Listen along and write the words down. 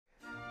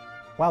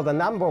Well, the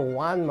number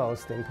one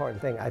most important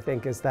thing, I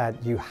think, is that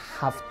you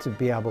have to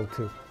be able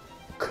to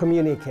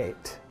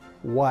communicate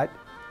what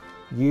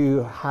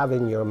you have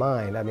in your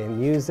mind. I mean,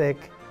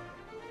 music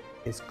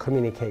is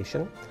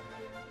communication,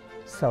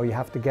 so you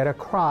have to get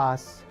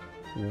across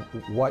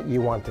what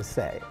you want to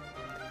say.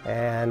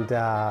 And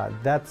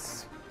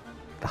that's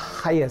the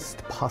highest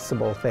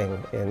possible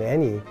thing in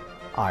any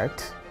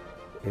art,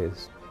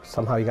 is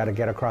somehow you got to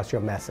get across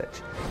your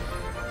message.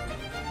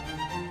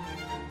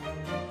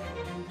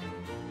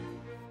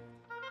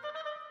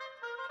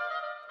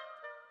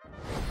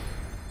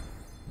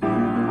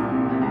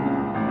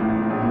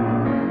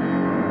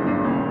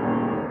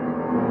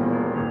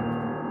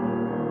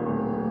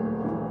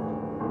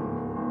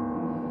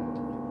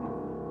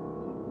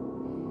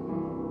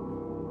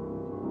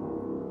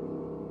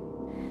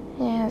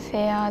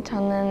 안녕하세요.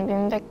 저는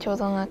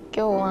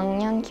민백초등학교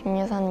 5학년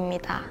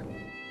김유선입니다.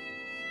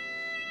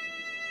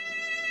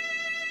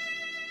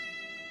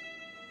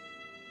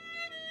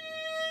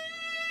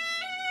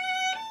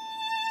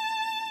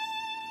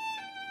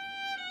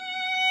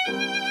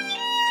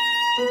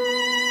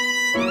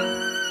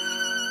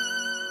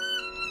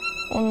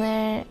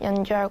 오늘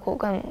연주할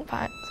곡은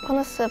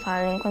코너스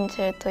바이올린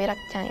콘체르토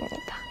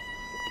 1악장입니다.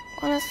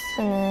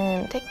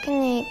 코너스는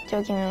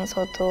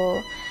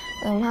테크닉적이면서도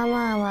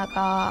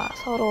하나하나가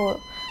서로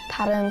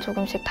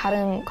조금씩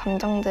다른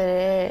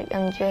감정들을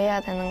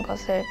연주해야 되는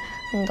것을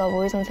좀 더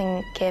모의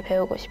선생님께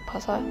배우고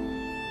싶어서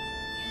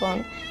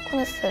이번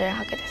코너스를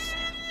하게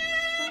됐어요.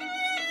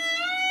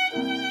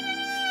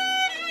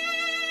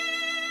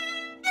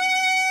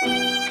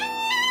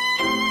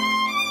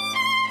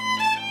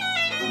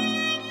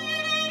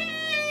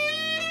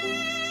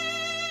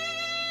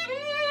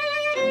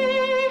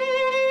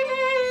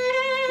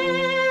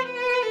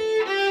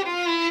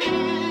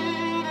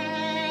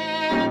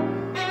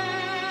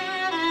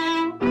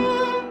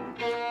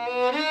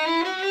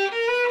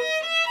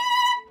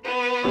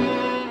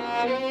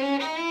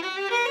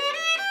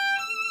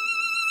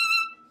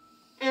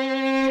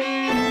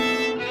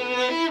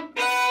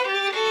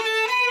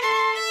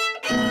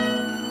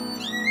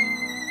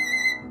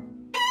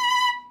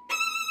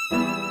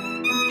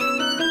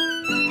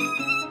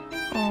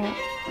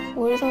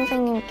 모의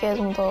선생님께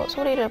좀 더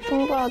소리를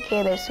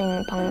풍부하게 낼 수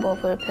있는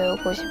방법을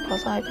배우고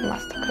싶어서 이번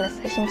마스터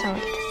클래스를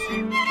신청하게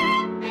됐어요.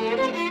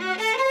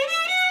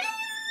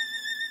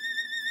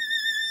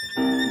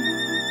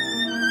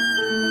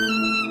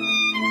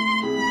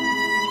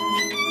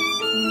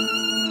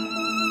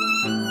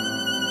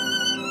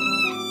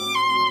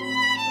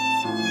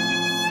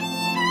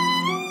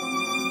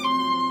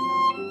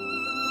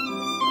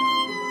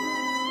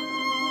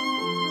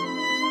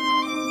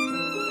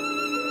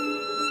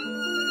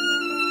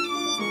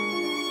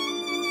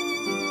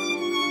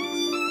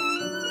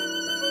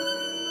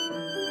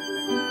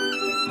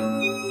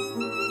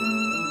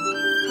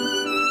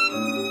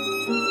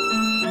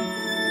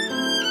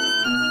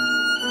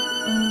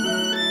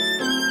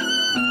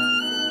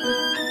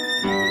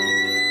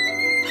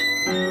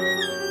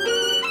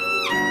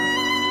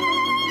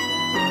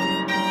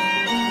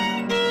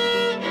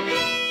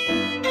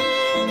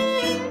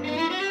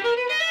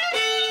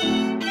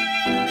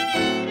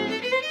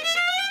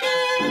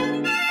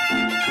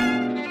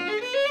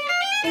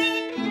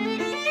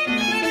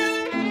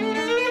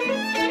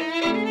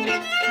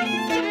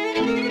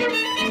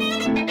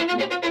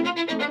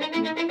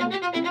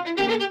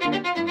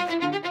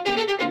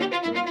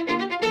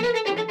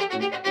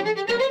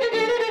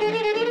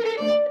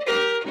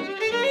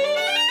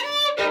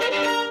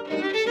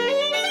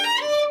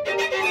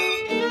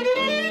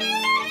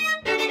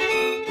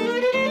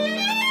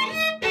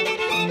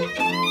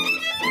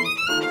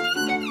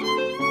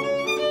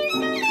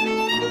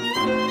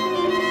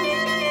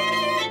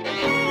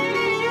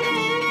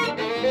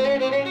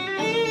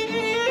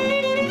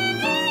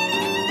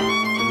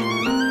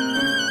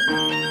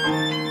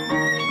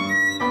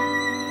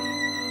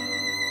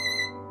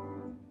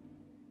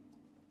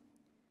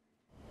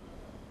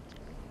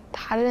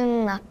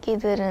 다른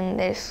악기들은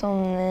낼 수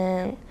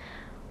없는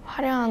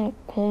화려한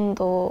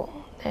고음도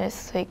낼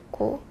수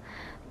있고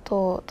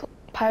또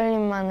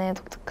바이올린만의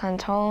독특한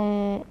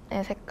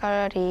저음의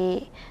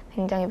색깔이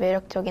굉장히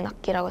매력적인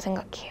악기라고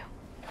생각해요.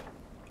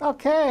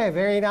 Okay,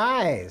 very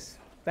nice.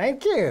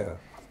 Thank you.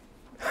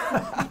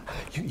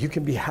 You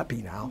can be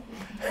happy now.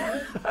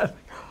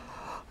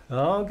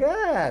 Oh,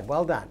 good.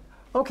 Well done.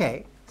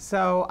 Okay,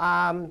 so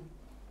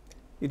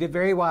you did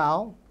very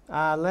well.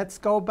 Let's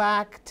go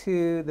back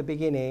to the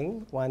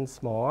beginning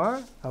once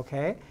more,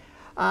 okay?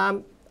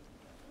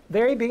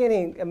 Very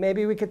beginning,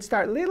 maybe we could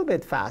start a little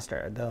bit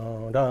faster.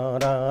 Da, da,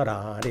 da,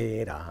 da,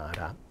 dee, da,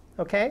 da.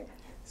 Okay?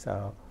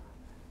 So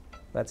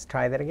let's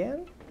try that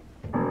again.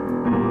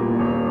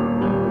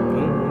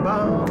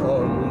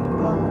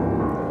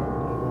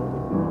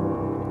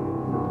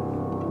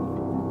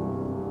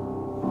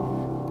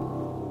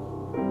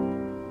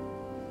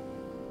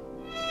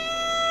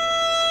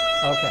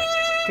 Okay,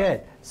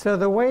 good. So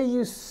the way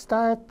you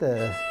start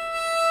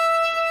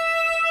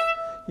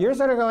you're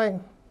sort of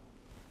going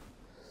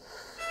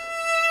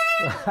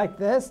like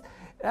this.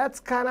 That's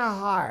kind of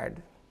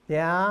hard.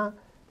 Yeah?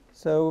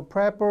 So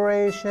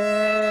preparation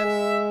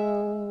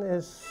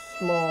is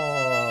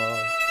small.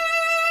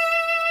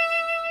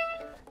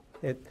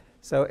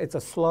 So it's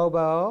a slow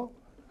bow.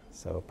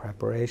 So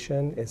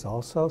preparation is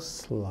also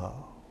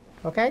slow.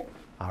 Okay?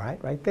 All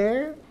right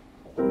there.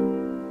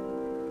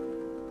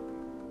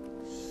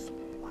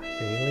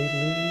 Slightly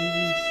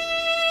loose.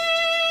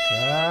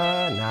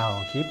 Good.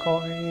 Now keep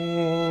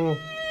going.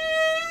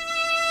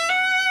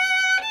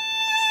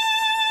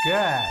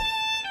 Good.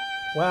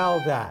 Well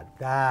done.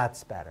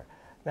 That's better.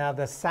 Now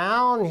the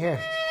sound here.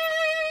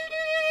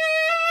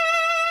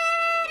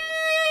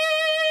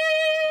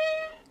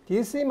 Do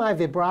you see my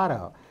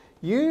vibrato?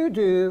 You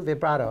do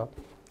vibrato.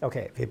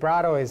 Okay,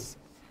 vibrato is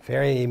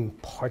very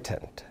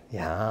important.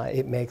 Yeah,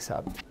 it makes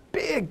a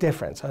big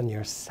difference on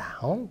your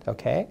sound,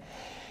 okay?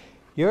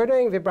 You're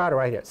doing vibrato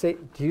right here. See,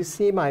 do you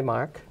see my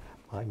mark?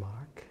 My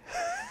mark.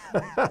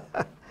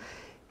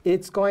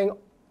 It's going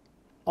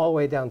all the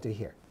way down to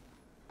here.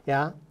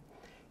 Yeah?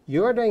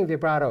 You're doing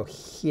vibrato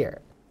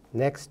here,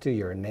 next to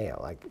your nail,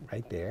 like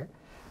right there.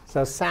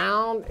 So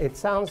sound, it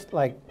sounds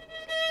like,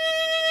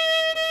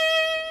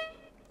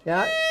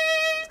 yeah,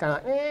 it's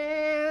kind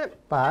of,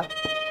 but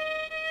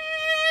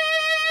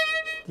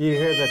do you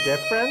hear the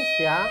difference?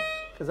 Yeah?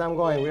 Because I'm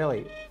going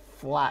really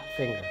flat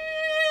finger.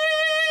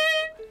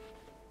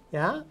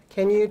 Yeah?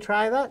 Can you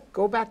try that?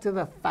 Go back to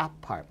the fat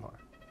part more.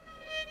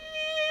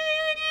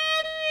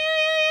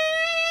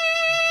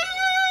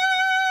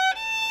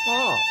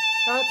 Oh,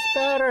 that's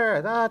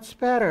better. That's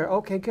better.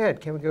 Okay,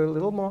 good. Can we go a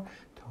little more?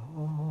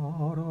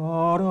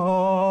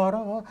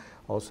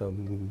 Also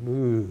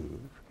move.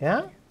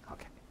 Yeah?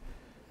 Okay.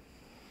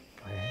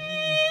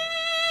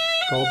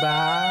 Go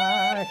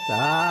back.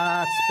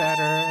 That's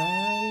better.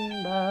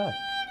 Back.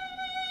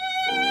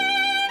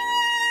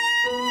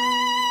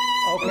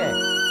 Okay.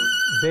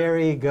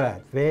 Very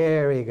good.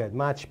 Very good.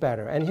 Much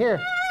better. And here.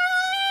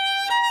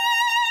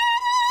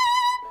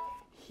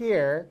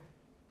 Here.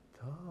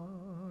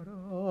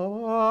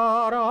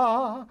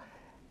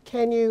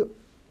 Can you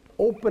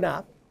open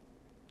up?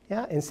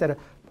 Yeah, instead of.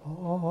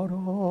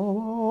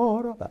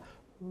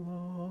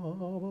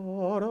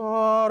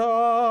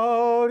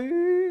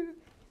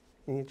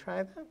 Can you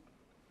try that?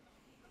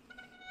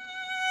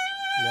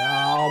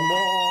 Now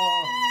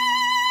more.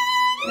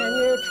 Can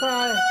you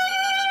try?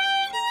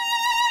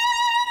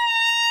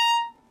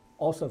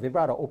 Also,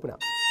 vibrato, open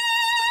up.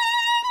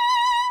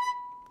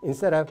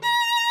 Instead of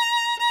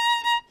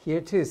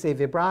here too, say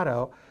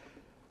vibrato.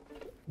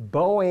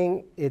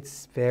 Bowing,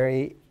 it's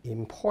very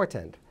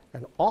important.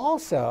 And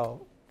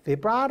also,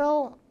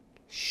 vibrato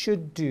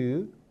should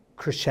do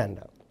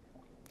crescendo.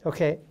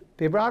 Okay?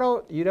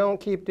 Vibrato, you don't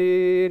keep but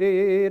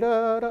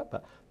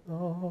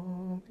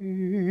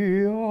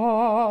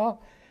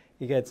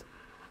it gets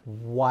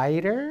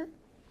wider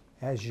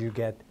as you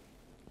get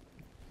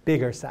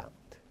bigger sound.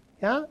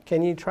 Yeah?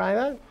 Can you try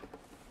that?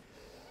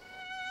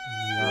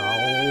 Now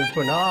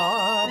open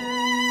up.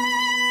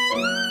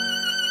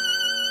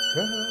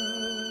 Good.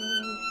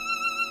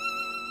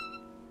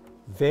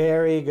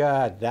 Very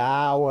good.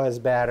 That was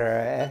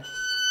better.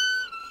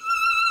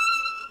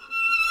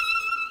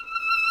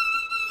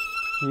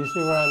 You see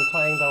where I'm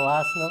playing the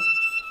last note?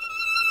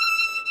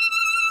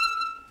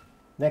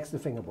 Next to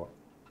fingerboard.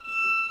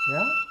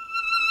 Yeah?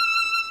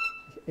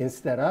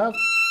 Instead of.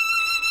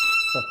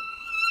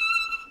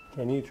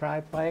 Can you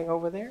try playing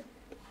over there?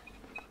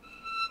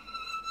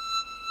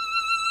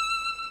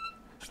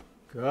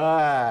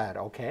 Good.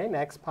 Okay,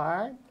 next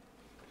part.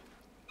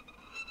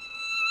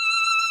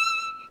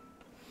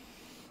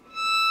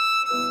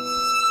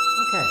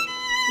 Okay,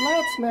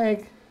 let's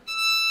make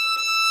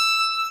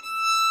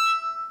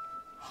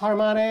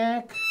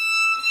harmonic.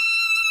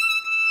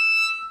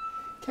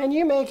 Can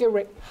you make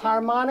it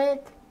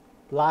harmonic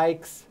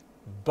likes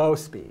bow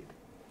speed?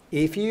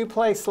 If you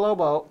play slow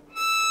bow,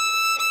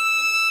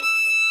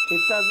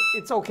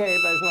 it's okay,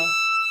 but it's not.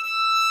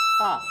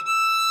 Ah.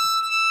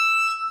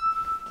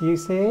 Do you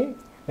see?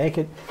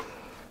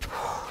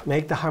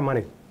 Make the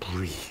harmonic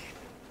breathe.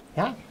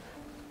 Yeah?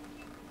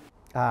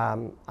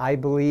 I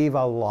believe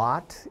a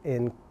lot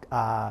in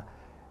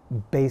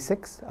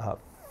basics,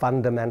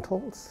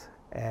 fundamentals,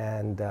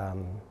 and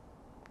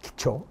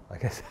kicho, I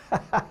guess.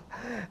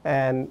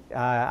 And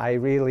I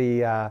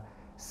really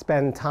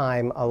spend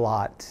time a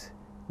lot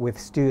with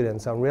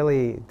students on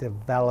really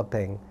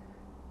developing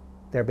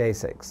their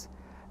basics.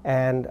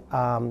 And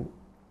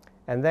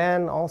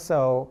then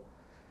also,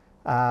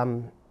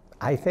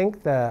 I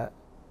think the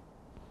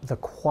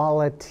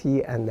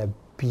quality and the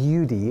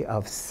beauty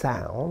of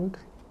sound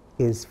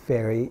is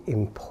very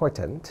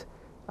important.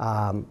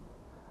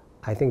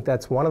 I think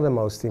that's one of the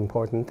most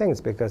important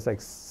things because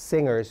like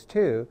singers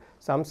too,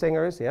 some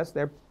singers, yes,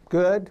 they're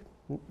good,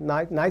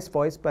 nice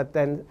voice, but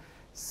then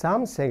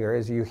some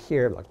singers you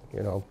hear like,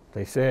 you know,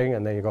 they sing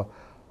and then you go,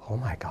 oh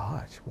my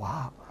gosh,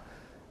 wow,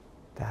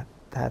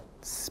 that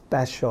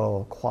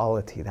special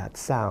quality, that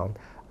sound.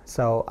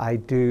 So I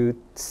do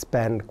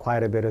spend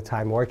quite a bit of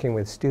time working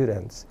with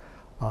students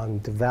on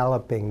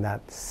developing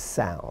that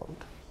sound.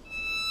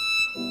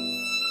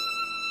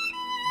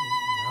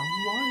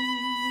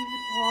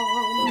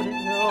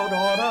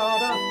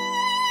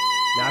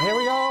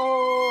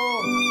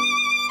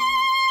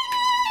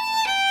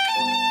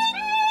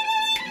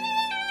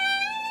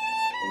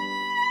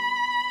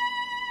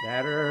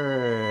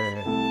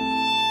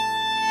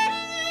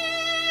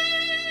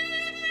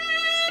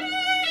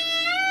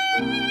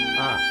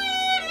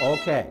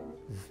 Okay.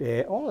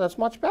 Oh, that's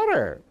much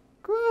better.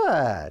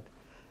 Good.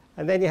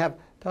 And then you have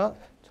da.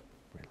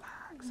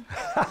 Relax.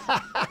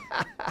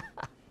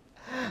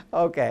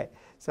 Okay.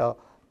 So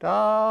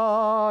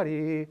da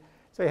di.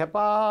 So you have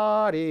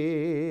ba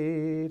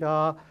di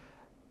da.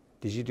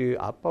 Did you do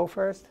up bow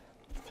first?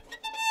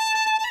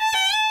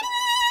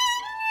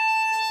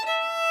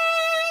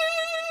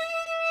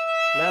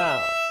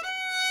 Now,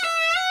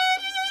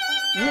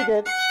 you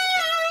did.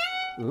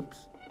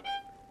 Oops.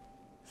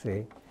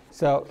 See?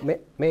 So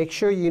make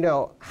sure you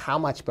know how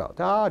much bow.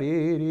 Da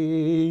di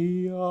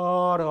di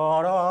da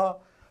da da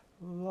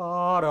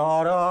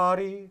da da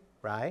di.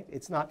 Right?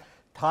 It's not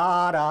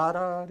ta da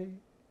da di.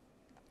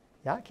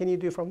 Yeah? Can you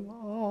do from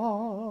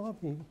la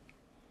mi?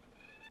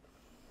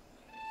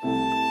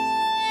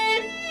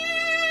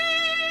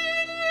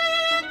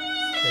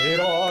 Here we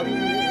go.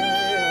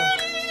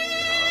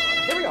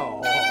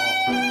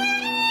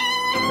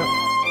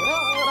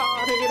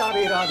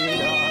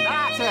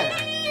 That's it.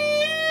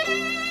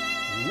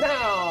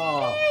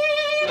 Now.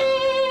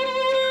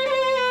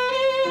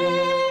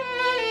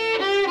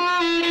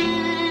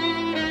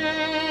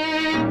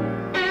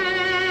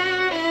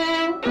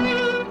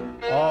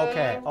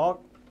 Okay. Oh,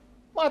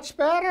 much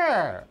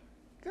better.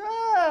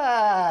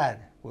 Good.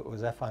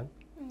 Was that fun?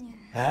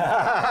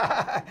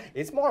 Yeah.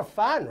 It's more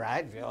fun,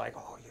 right? You're like,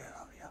 oh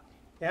yeah, yeah,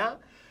 yeah.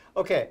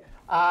 Okay.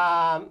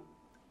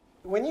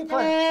 When you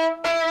play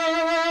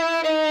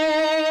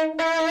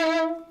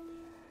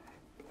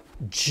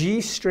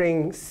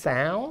G-string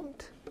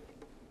sound,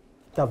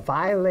 the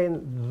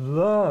violin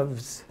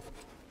loves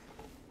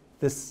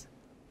this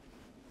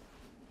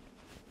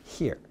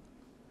here,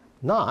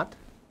 not.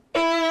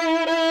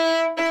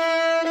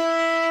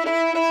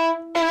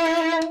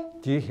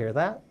 Do you hear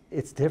that?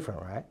 It's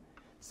different, right?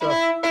 So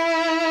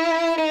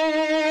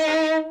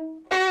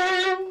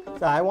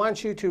I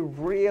want you to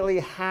really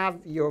have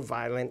your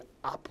violin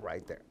up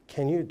right there.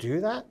 Can you do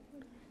that?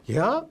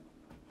 Yeah?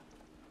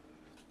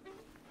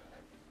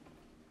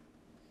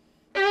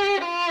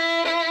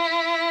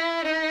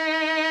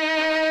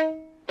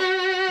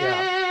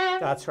 Yeah,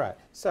 that's right.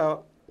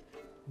 So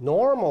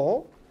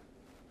normal,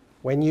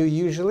 when you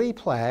usually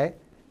play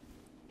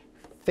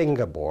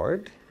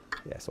fingerboard,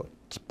 yes, or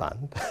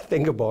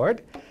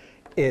fingerboard,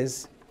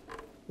 is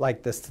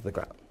like this to the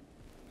ground.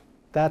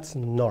 That's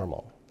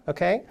normal,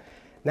 okay?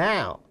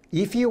 Now,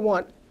 if you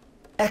want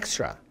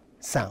extra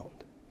sound,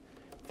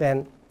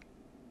 then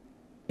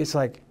it's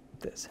like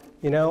this.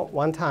 You know,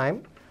 one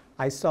time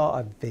I saw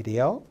a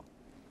video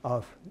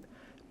of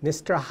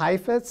Mr.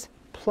 Heifetz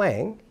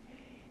playing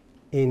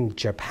in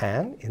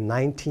Japan in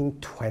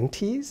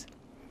 1920s.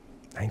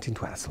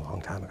 1920, that's a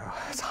long time ago.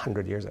 That's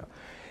 100 years ago.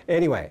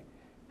 Anyway,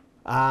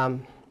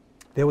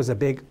 there was a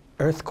big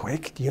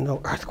earthquake. Do you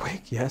know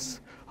earthquake? Yes.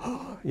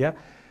 Yeah.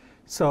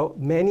 So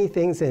many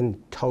things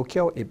in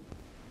Tokyo, it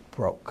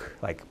broke,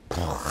 like,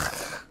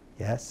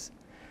 yes.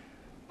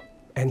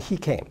 And he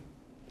came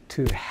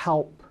to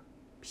help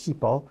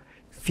people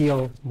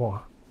feel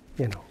more,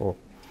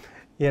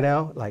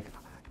 like,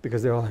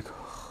 because they're all like,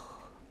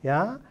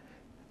 yeah?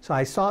 So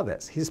I saw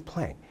this, he's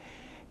playing.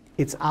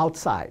 It's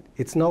outside,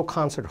 it's no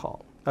concert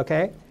hall,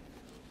 okay?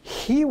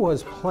 He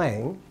was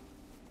playing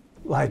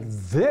like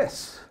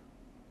this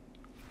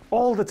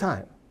all the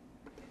time.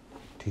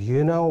 Do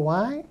you know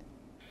why?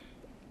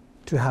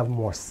 To have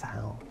more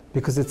sound,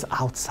 because it's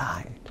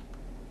outside,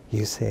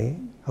 you see,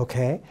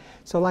 okay?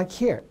 So like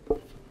here,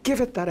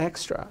 give it that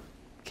extra.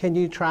 Can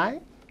you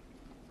try?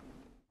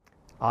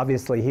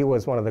 Obviously, he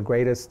was one of the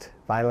greatest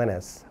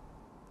violinists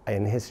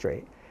in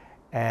history.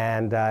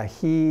 And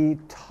he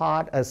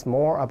taught us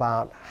more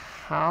about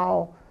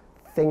how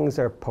things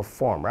are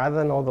performed, rather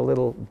than all the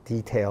little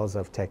details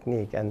of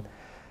technique. And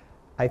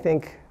I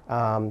think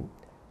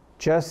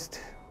just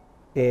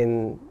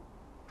in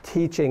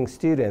teaching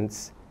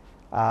students,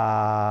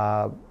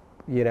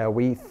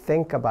 we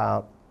think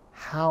about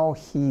how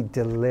he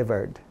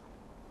delivered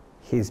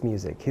his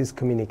music, his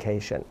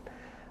communication.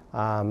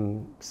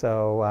 That's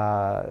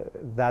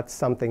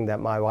something that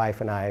my wife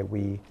and I,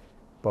 we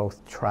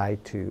strive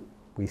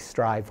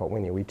for,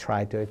 we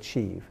try to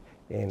achieve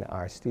in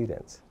our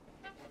students.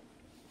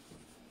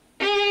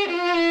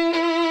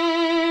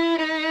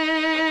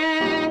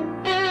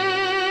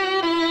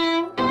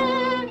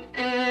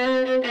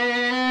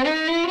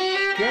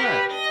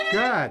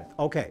 Good.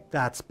 Okay,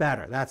 that's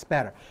better. That's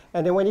better.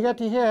 And then when you get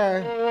to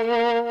here,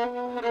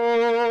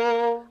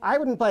 I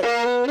wouldn't play.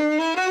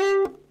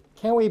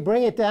 Can we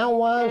bring it down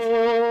once?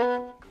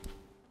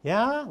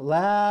 Yeah?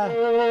 La.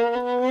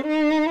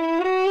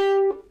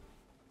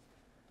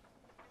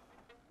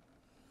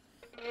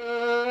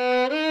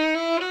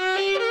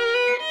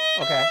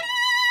 Okay.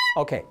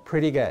 Okay,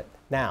 pretty good.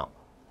 Now,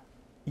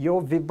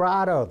 your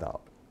vibrato though,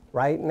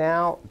 right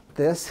now,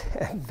 this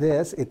and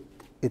this,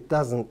 it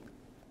doesn't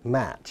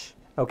match.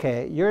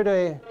 Okay, you're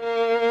the,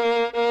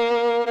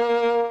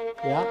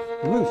 yeah,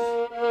 loose.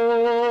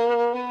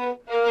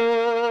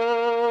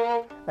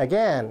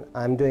 Again,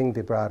 I'm doing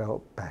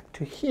vibrato back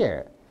to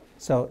here.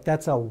 So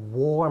that's a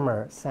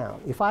warmer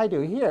sound. If I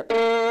do here,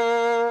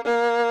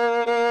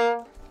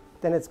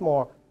 then it's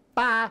more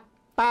ba,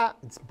 ba.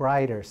 It's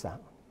brighter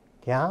sound.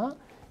 Yeah?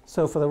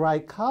 So for the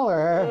right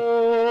color,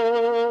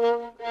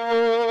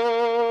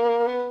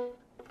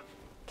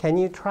 can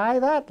you try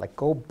that? Like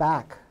go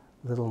back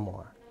a little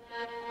more.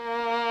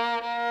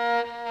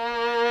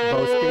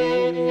 Bow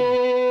speed.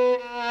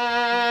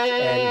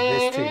 And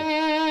this too.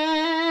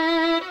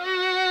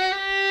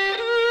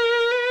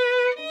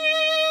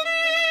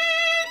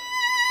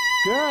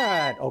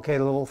 Good. Okay,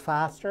 a little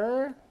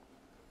faster.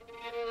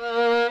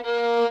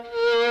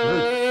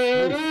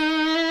 Loose.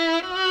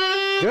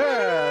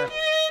 Good.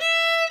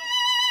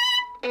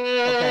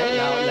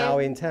 Okay, now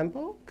in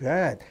tempo.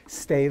 Good.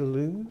 Stay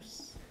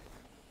loose.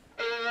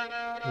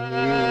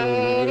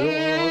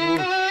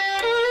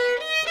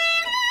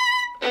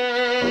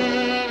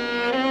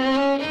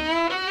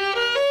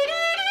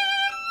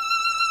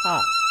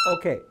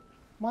 Okay,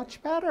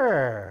 much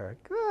better.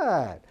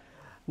 Good.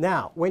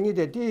 Now, when you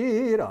did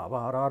dee da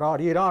ba da da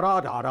dee da da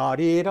da da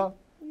dee da,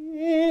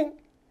 you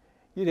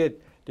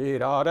did dee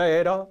da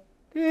da da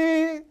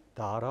dee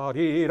da da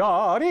dee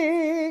da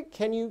dee.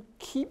 Can you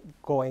keep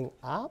going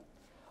up?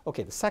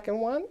 Okay, the second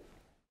one.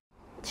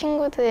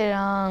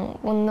 친구들이랑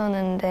못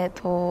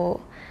노는데도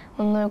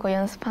못 놀고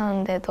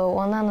연습하는데도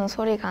원하는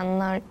소리가 안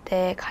나올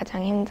때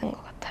가장 힘든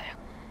것 같아요.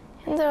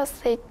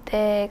 힘들었을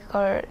때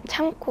그걸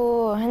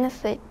참고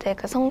해냈을 때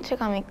그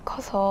성취감이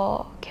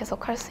커서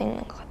계속 할 수 있는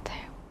것 같아요.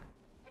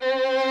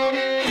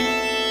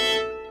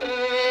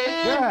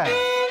 Good.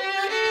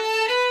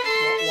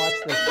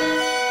 Watch this.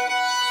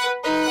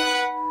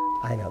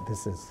 I know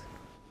this is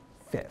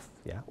fifth,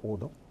 yeah,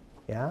 오도,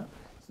 yeah.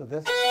 So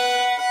this.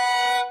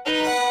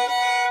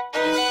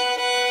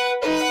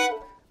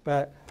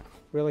 But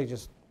really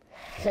just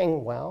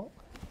hang well,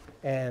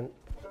 and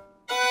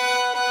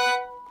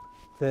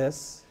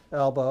this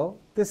elbow.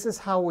 This is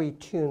how we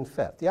tune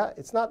fifth. Yeah,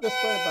 it's not this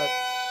way, but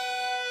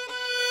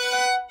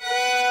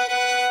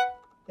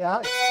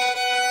yeah.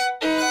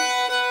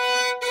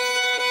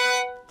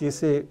 Do you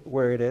see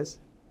where it is?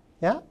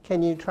 Yeah,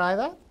 can you try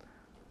that?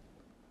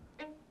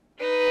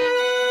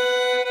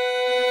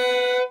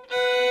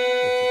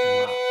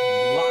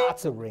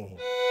 Lots of ringing.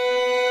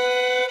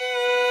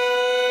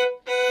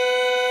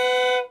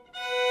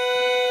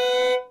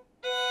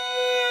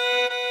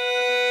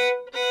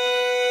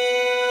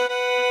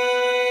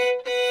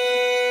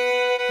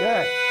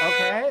 Good.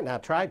 Okay, now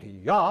try to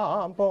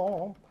yum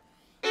boom.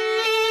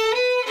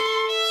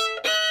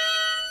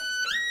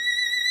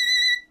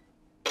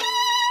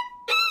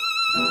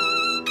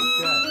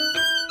 Good.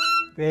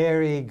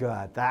 Very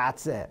good.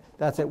 That's it.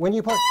 That's it. When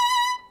you play,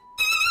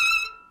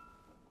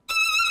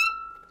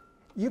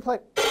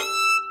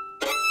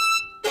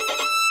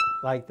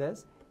 like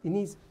this. It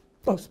needs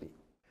bow speed.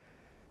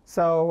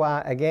 So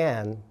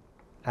again,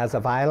 as a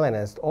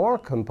violinist or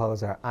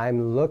composer,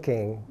 I'm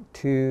looking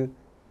to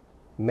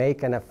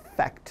make an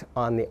effect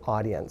on the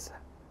audience.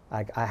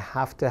 Like I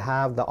have to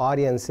have the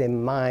audience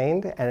in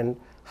mind and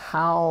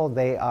how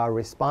they are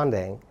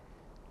responding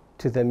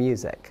to the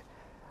music.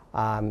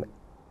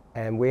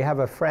 And we have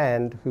a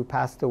friend who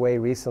passed away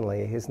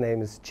recently. His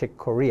name is Chick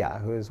Corea,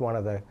 who is one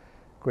of the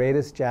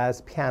greatest jazz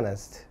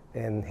pianists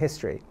in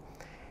history.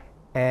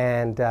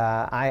 And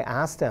I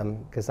asked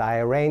him, because I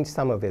arranged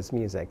some of his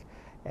music,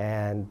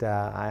 and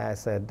I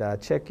said,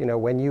 Chick, you know,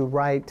 when you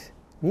write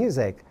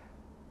music,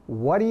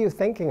 what are you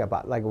thinking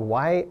about? Like,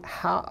 why,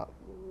 how,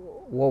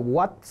 well,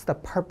 what's the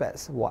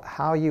purpose?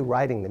 How are you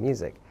writing the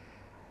music?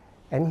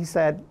 And he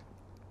said,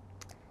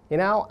 you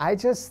know, I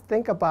just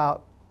think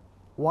about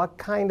what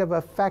kind of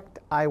effect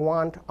I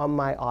want on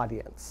my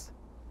audience.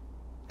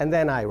 And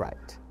then I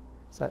write.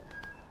 So,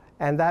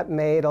 and that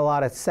made a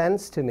lot of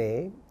sense to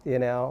me, you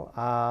know.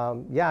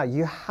 Yeah,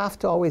 you have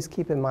to always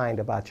keep in mind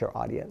about your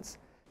audience.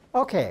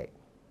 Okay,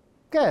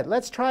 good.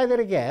 Let's try that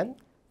again.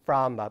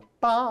 From a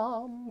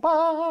bum,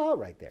 ba,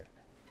 right there.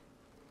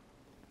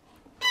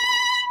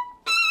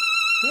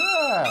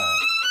 Good.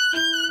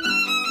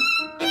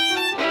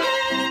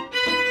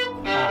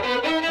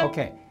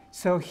 Okay,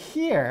 so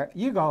here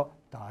you go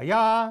da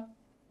ya,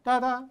 da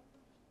da,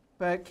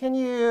 but can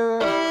you?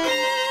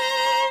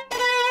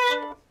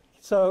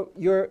 So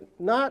you're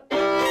not a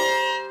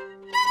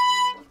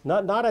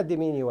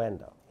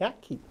diminuendo. Yeah,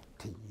 keep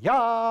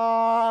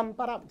yam,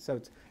 ba dum. So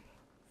it's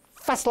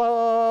fa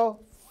slow,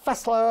 ba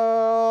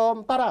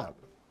dum.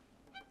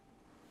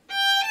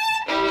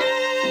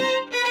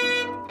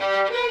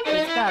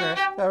 It's better.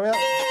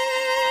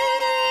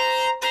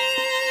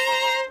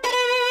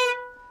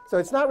 So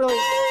it's not really.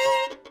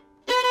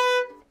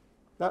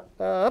 Not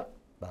up,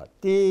 but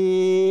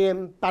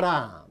dim, ba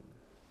dum.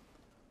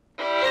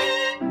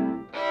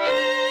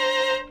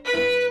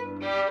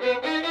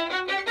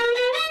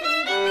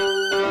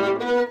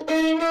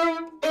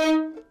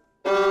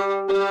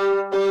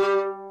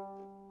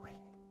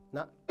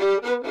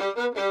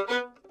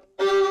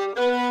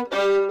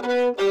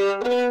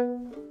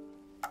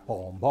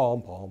 Boom, boom,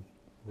 boom,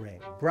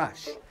 ring,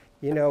 brush.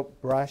 You know,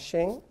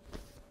 brushing,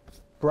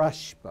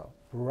 brush bow,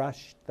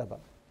 brush the bow.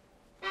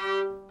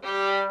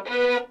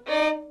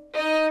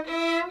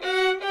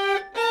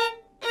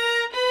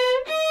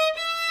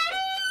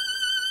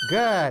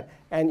 Good.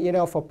 And you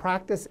know, for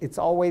practice, it's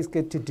always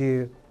good to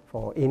do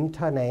for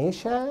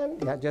intonation.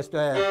 Yeah, just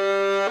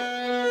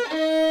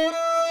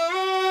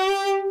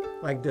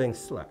like doing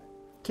slur.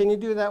 Can you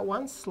do that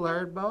one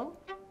slurred bow?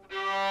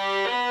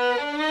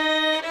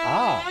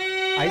 Ah,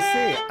 I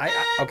see.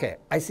 Okay,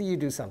 I see you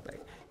do something.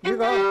 You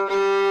go.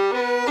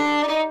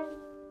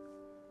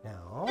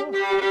 Now,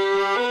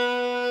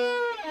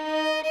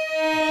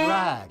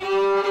 drag.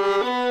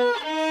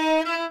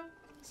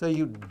 So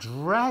you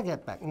drag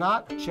it back,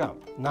 not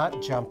jump,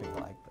 not jumping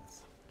like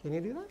this. Can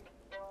you do that?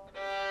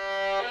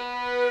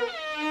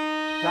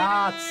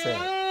 That's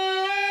it.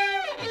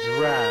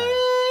 Drag.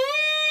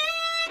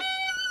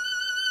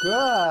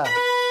 Good.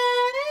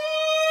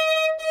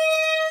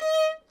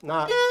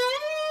 Not.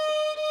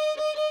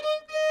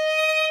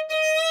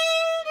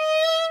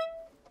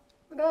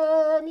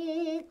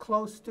 Me,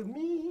 close to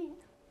me.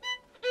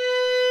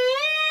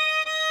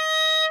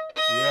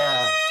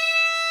 Yes.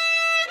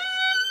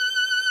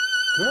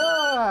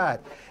 Good.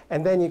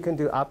 And then you can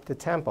do up the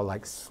tempo,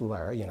 like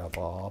slur, you know,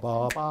 ba,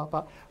 ba, ba,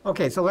 ba.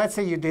 Okay, so let's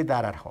say you did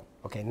that at home.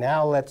 Okay,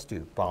 now let's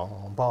do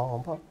bom,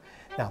 bom, bom.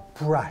 Now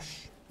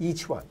brush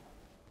each one.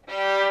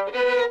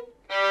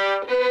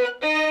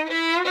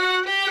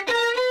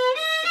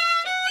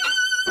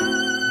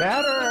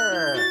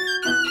 Better.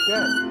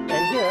 Good.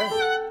 And here.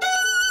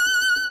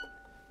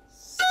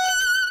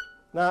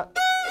 Now,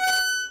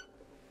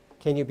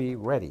 can you be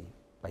ready?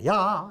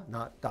 Ya,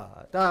 not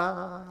da,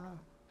 da.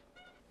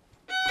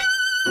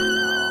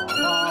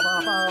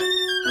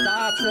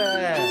 That's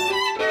it.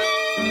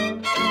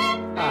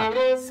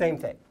 Same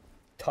thing.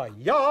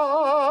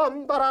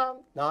 Ta-yam,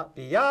 ba-dam, not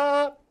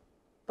be-yam,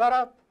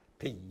 ba-dam,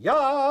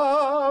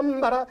 be-yam,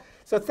 ba-dam.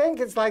 So think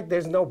it's like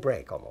there's no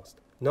break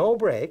almost. No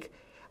break.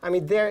 I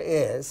mean, there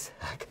is,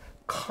 like,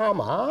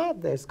 comma,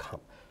 there's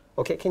comma.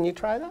 Okay, can you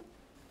try that?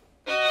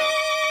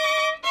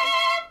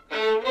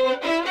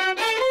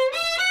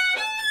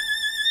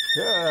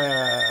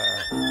 Good.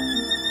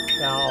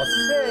 Now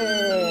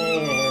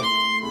sing.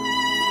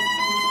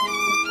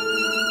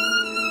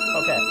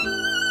 Okay.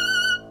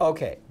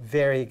 Okay,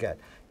 very good.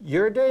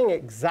 You're doing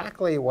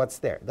exactly what's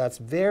there. That's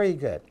very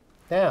good.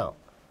 Now,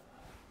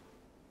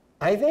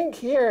 I think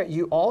here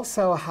you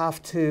also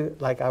have to,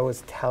 like I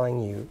was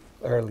telling you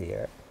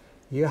earlier,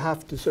 you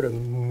have to sort of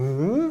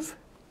move,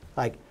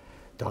 like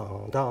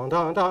dun dun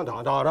dun dun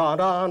dun dun dun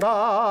dun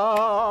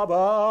da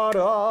ba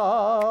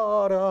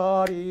da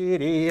da dee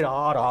dee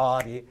da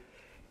da dee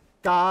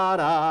da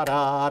da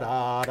da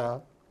da da.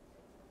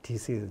 Do you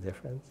see the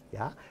difference?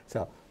 Yeah.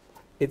 So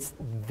it's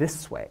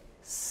this way,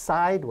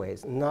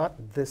 sideways, not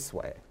this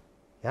way.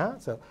 Yeah.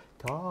 So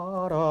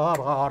da da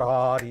ba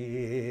da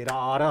dee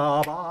da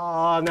da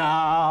ba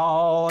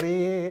now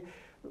dee,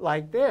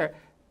 like there.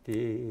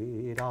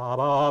 Dee da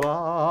ba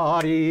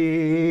ba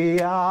dee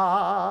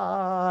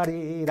da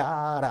dee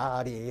da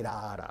da dee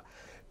da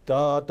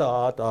da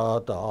da da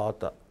da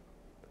da.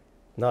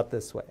 Not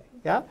this way.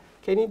 Yeah?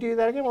 Can you do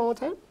that again one more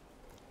time?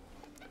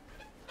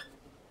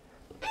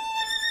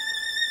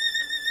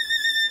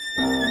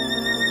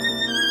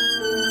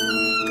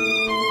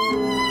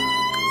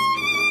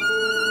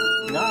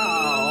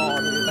 Now,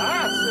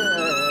 that's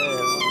it.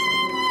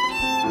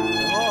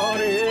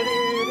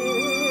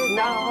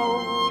 Now.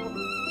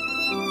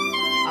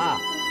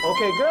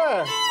 Okay,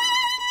 good.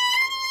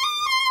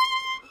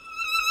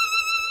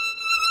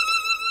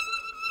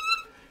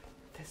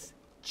 This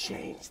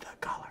changed the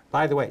color.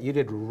 By the way, you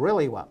did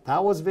really well.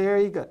 That was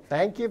very good.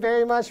 Thank you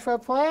very much for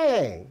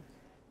playing.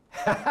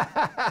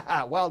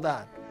 Well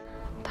done.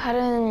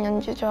 다른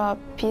연주자와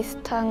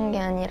비슷한 게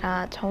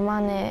아니라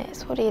저만의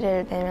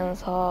소리를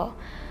내면서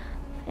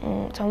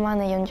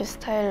저만의 연주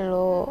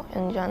스타일로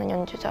연주하는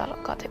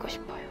연주자가 되고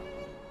싶어요.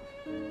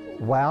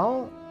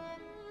 Well,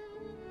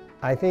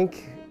 I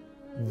think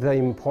the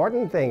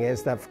important thing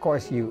is that, of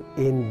course, you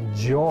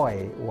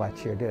enjoy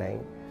what you're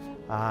doing.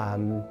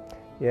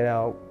 You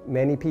know,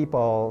 many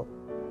people,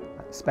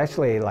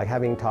 especially like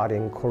having taught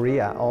in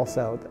Korea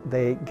also,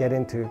 they get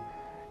into,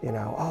 you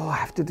know, oh, I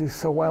have to do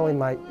so well in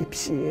my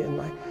입시 and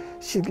my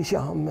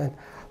실기시험 and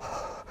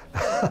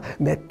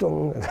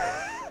mettung.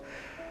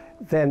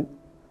 Then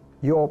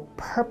your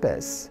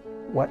purpose,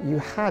 what you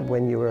had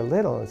when you were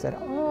little, and said,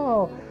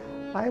 oh,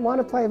 I want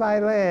to play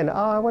violin,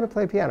 oh, I want to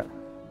play piano.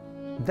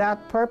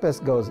 That purpose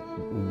goes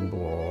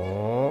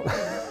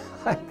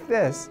like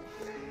this.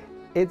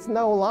 It's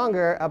no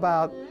longer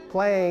about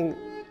playing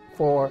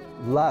for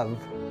love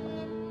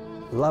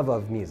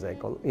of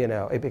music. You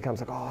know, it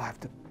becomes like, oh, I have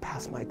to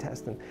pass my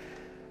test. And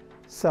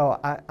so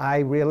I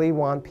really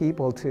want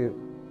people to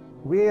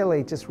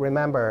really just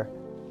remember,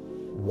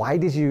 why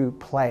did you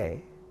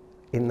play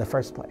in the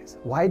first place?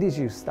 Why did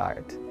you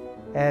start?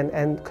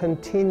 And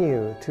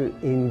continue to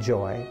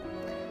enjoy.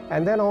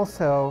 And then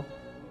also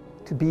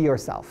to be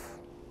yourself.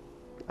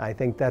 I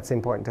think that's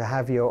important, to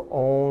have your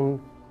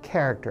own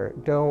character.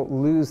 Don't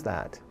lose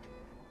that.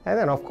 And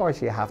then, of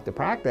course, you have to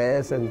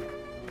practice and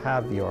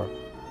have your,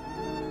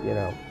 you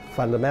know,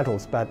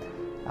 fundamentals. But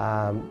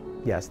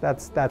yes,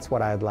 that's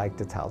what I'd like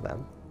to tell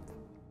them.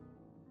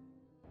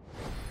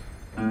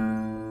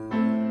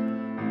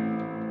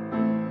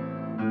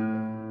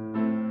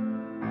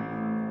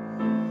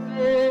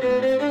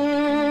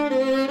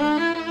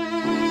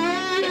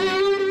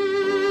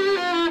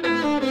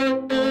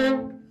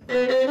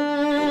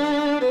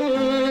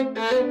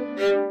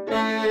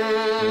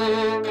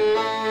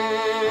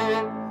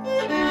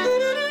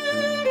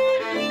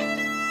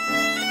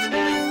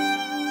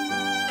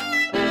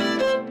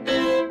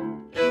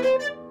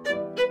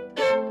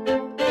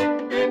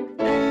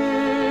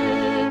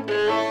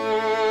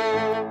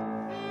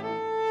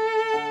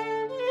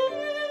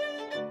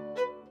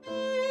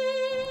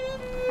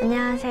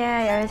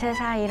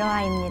 세사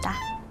 1화입니다.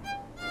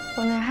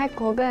 오늘 할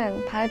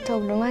곡은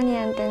바르톡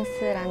루마니안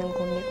댄스라는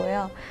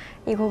곡이고요.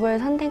 이 곡을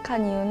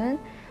선택한 이유는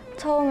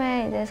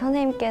처음에 이제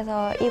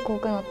선생님께서 이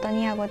곡은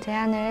어떠니 하고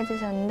제안을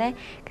해주셨는데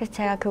그래서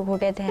제가 그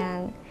곡에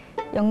대한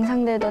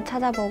영상들도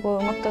찾아보고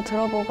음악도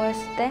들어보고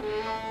했을 때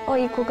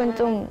이 곡은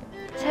좀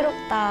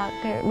새롭다.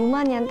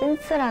 루마니안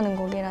댄스라는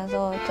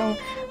곡이라서 좀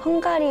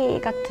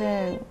헝가리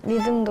같은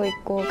리듬도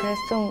있고 그래서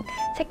좀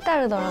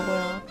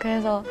색다르더라고요.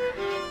 그래서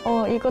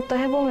이것도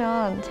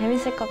해보면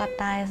재밌을 것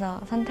같다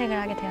해서 선택을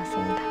하게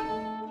되었습니다.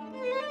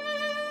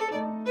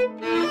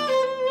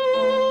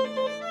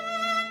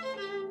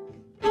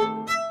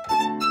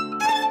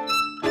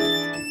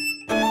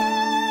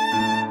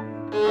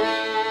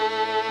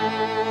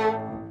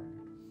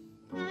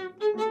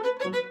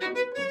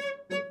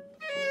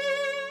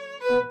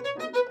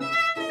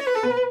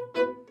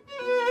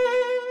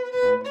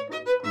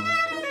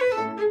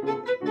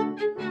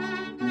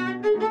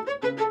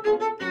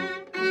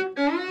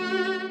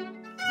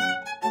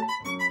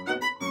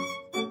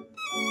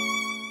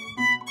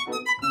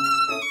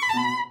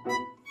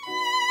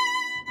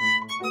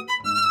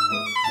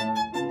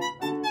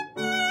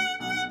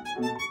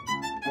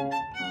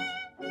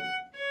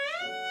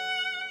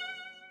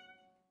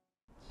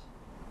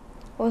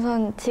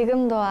 우선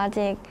지금도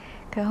아직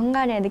그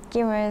헝가리의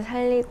느낌을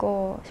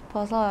살리고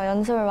싶어서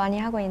연습을 많이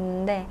하고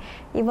있는데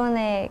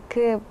이번에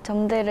그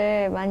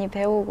점들을 많이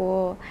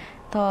배우고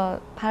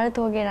더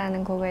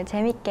바르톡이라는 곡을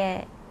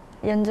재밌게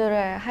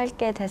연주를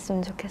하게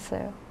됐으면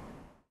좋겠어요.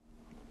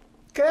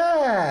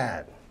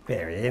 Good.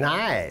 Very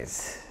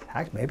nice.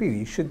 Maybe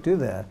you should do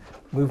the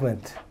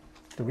movement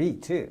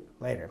 3 too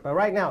later. But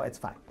right now it's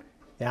fine.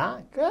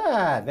 Yeah?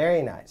 Good.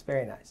 Very nice.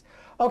 Very nice.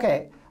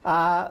 Okay.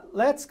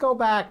 Let's go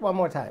back one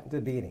more time to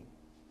the beginning.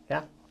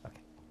 Yeah?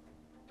 Okay.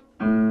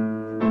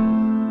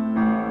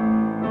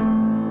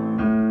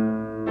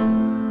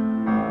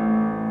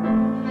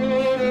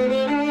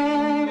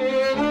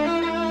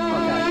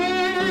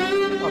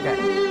 Okay,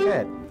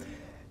 good.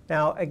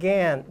 Now,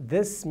 again,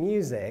 this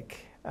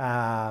music,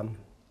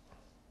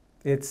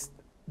 it's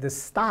the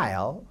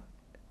style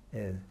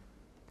is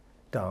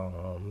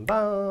dum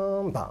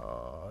bum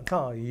bum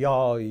ta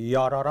ya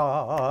ya ra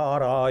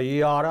ra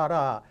ya ra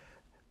ra.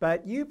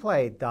 But you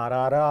play da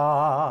da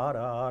da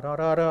da da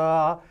da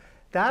da.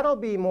 That'll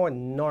be more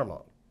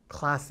normal,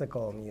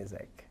 classical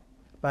music.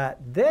 But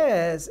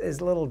this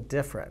is a little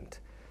different.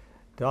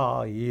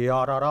 Da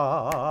ya da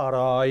da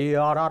da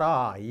ya da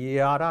da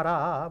ya da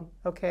da.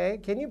 Okay,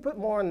 can you put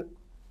more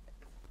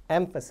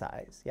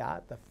emphasize?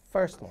 Yeah, the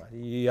first one.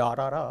 Ya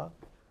da da.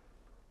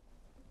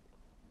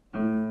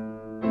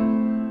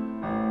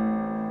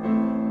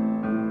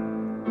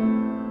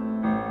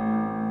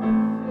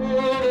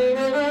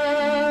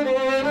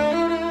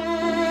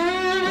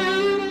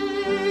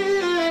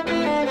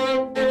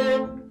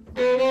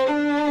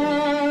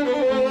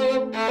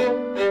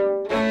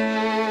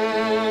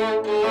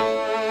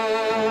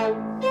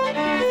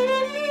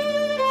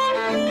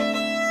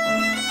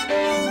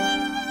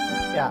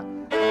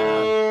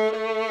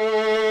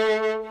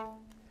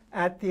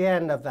 At the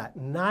end of that,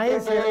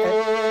 nice.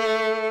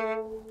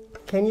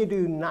 Can you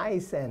do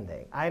nice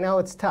ending? I know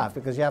it's tough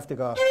because you have to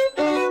go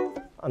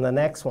on the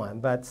next one,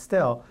 but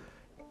still,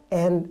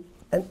 and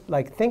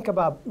like think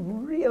about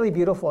really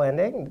beautiful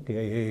ending.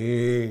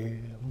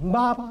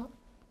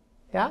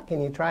 Yeah,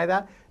 can you try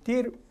that?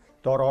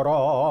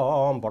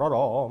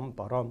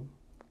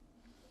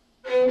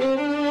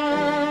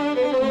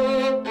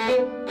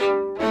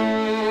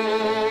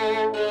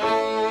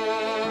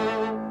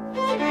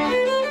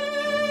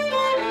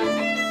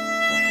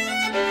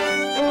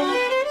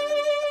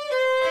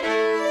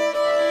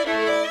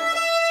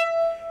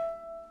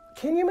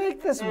 Can you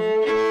make this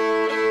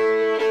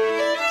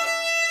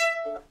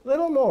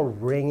little more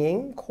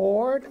ringing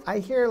chord? I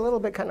hear a little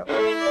bit kind of.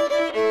 Well,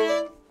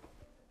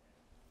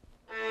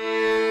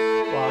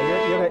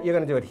 you're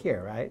gonna do it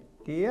here, right?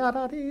 You're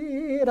not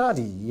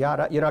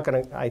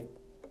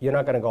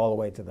gonna go all the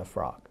way to the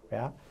frog,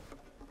 yeah?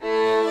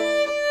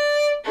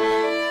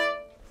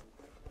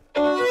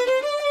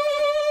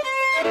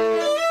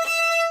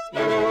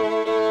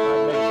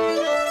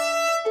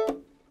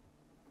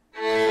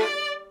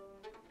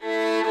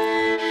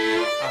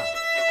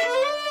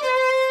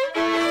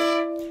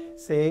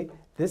 See,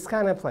 this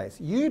kind of place.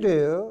 You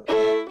do,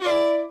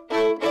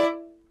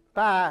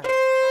 but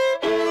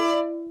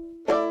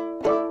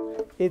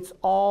it's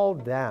all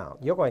down.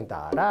 You're going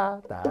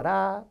da-da,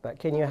 da-da, but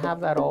can you have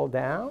that all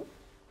down?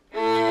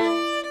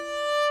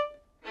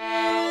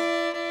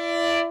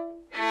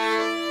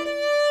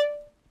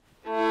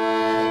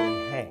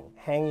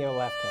 Hang your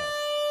left hand.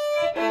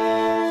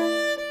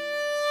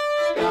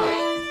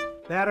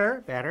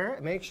 Better, better.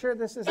 Make sure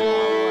this is all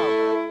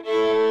well.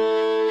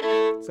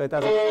 So it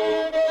doesn't.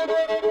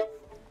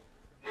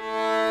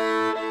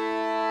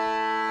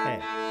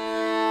 Hang.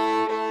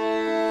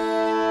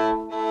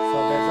 So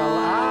there's a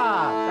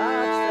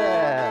that's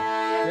it.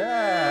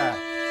 Yeah.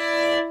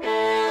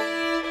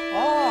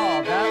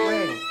 Oh, that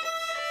ring.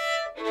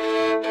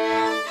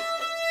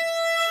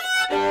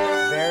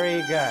 Very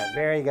good,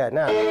 very good.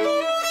 Now.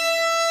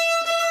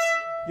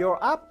 your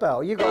up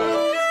bow. You go.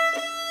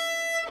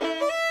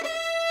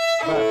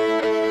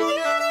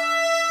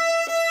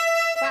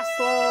 Fast,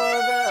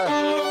 slow.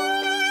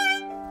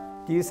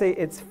 Do you say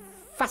it's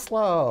fast,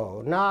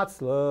 slow, not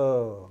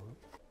slow?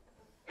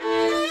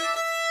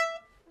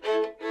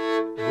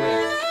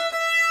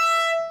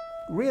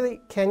 Really,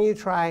 can you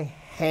try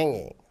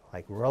hanging?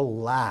 Like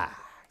relax,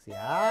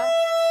 yeah?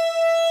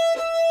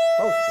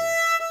 Both feet.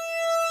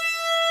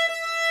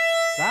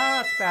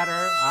 That's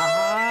better.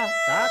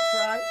 That's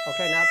right.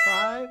 Okay, now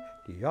try.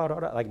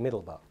 Like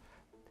middle bow.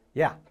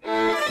 Yeah.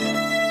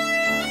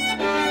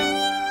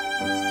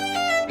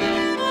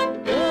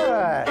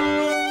 Good.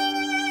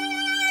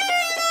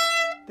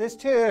 This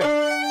too.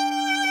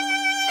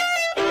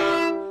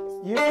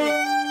 You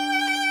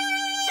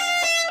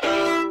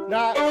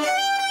not.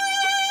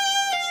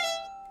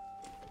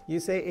 You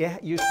say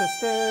you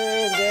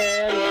sustain,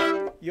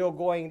 then you're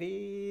going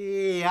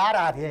the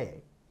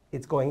arate.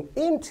 It's going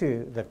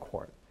into the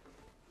chord.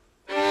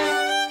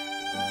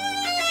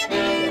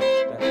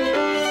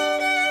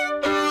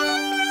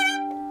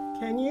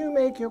 Can you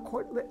make your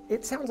chord?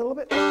 It sounds a little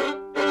bit.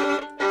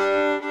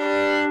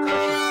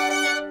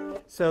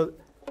 So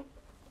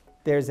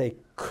there's a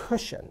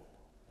cushion.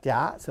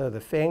 Yeah. So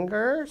the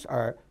fingers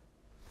are.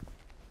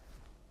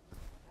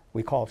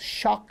 We call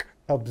shock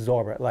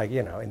absorber, like,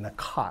 you know, in the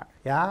car,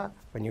 yeah?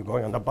 When you're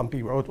going on the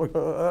bumpy road,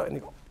 and you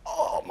go,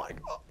 oh my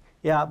God.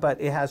 Yeah,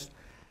 but it has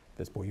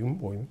this boom,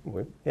 boom,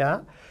 boom, yeah?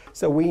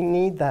 So we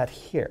need that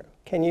here.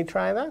 Can you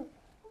try that?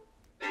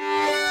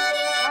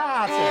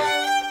 That's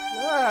it.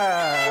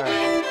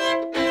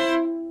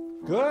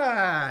 Good.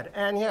 Good.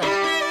 And here.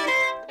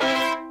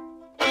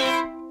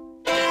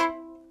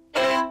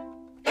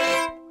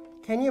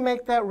 Can you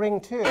make that ring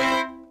too?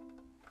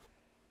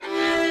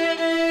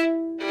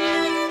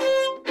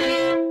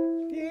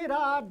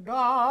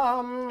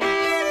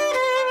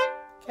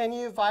 Can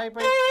you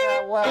vibrate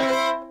that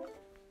well?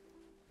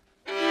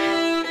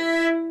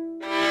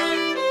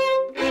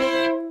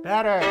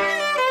 Better.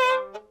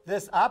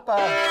 This upper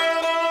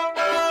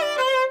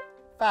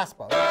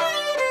fastball.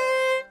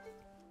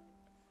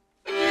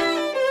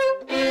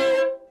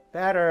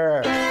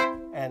 Better.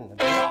 And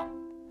drop.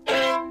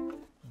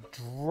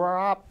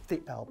 Drop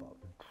the elbow.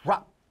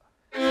 Drop.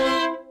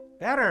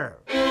 Better.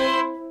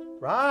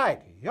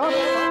 Right.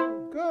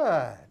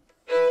 Good.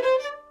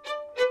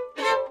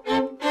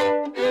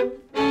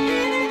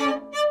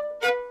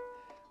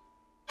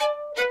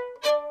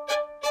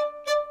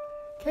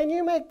 Can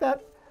you make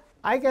that?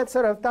 I get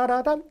sort of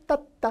da-da-dum,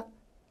 da-da,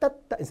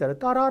 da-da, instead of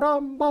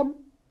da-da-dum, bum,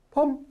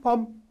 pum,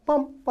 pum,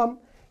 pum, pum.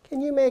 Can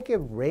you make it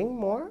ring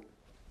more?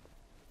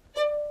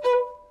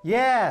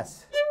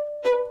 Yes.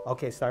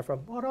 Okay, start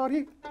from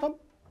ba-da-dee, bum.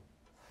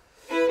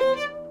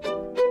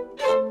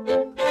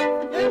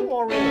 And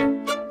more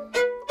ringing.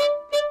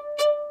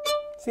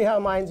 See how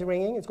mine's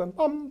ringing? It's going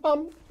bum,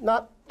 bum,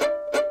 not.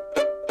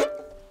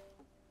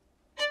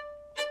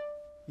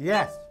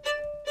 Yes.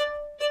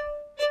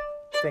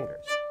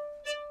 Fingers.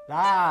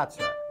 That's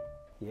right.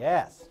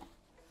 Yes.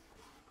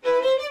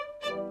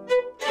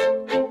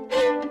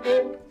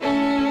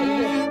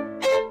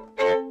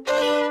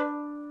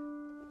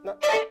 No.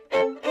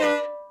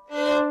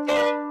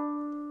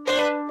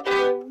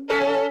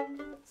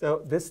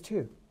 So this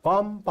too.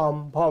 Bum,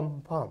 bum,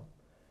 bum, bum.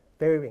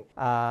 Very ring.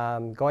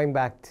 Going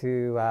back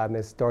to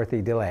Miss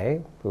Dorothy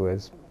DeLay, who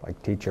is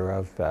like teacher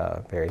of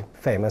very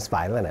famous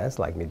violinists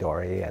like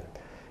Midori and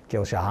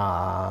Gil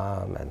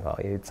Shaham, and well,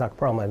 Yitzhak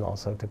Perlman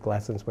also took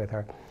lessons with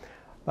her.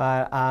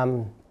 But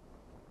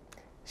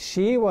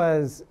she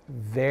was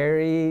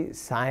very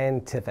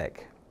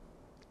scientific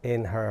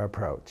in her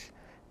approach.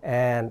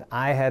 And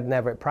I had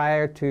never,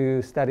 prior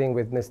to studying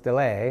with Miss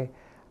DeLay,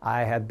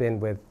 I had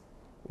been with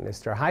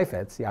Mr.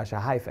 Heifetz, Yasha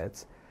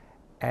Heifetz,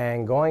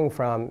 and going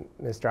from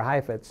Mr.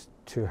 Heifetz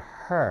to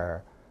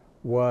her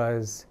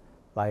was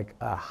like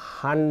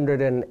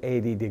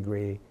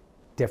 180-degree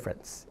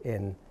difference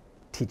in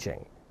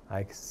teaching.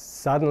 Like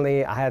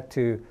suddenly I had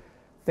to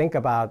think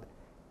about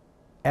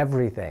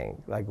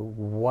everything, like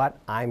what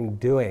I'm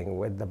doing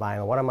with the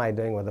violin, what am I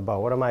doing with the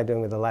bow, what am I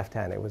doing with the left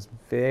hand. It was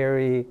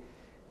very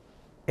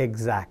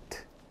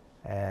exact.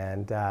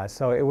 And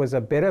so it was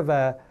a bit of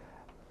a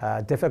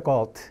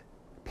difficult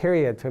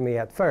period for me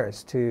at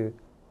first to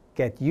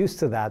get used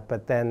to that,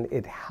 but then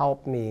it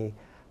helped me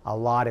a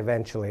lot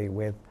eventually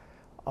with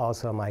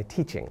also my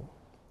teaching.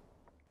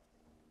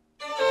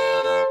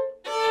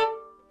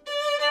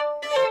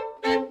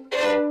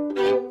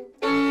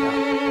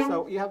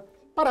 So you have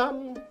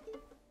ba-dum.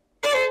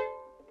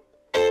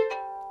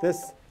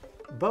 This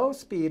bow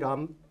speed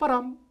on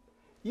ba-dum.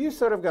 You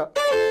sort of go.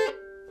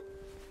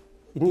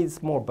 It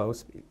needs more bow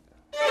speed.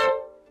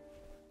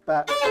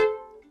 But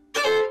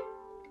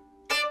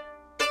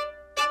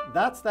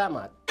that's that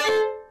much.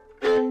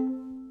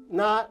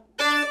 Not.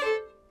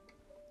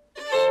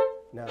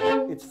 No,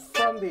 it's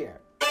from the air.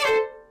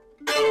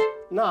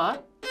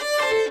 Not.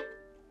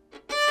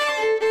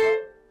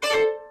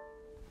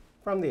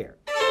 From the air.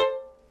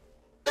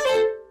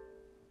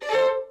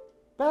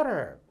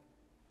 Better.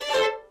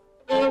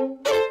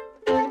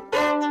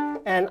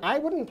 And I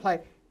wouldn't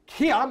play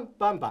kiam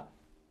bum ba,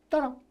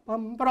 da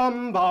bum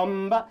bum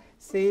bum ba.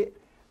 See,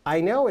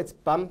 I know it's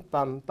bum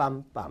bum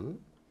bum bum,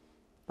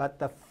 but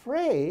the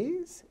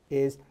phrase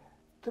is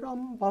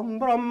drum bum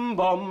bum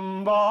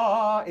bum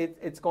ba.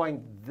 It's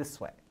going this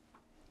way,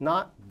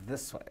 not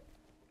this way.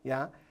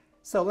 Yeah.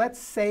 So let's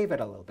save it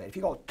a little bit. If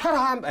you go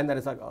ta-dam, and then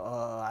it's like,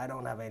 oh, I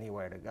don't have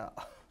anywhere to go.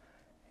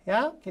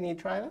 Yeah? Can you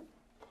try that?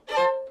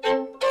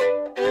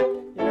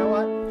 You know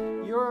what?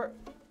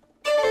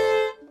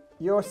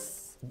 Your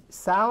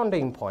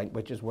sounding point,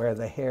 which is where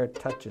the hair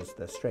touches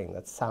the string,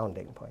 that's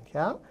sounding point,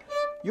 yeah?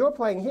 You're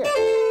playing here.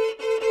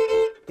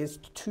 Is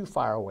too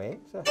far away.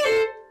 So.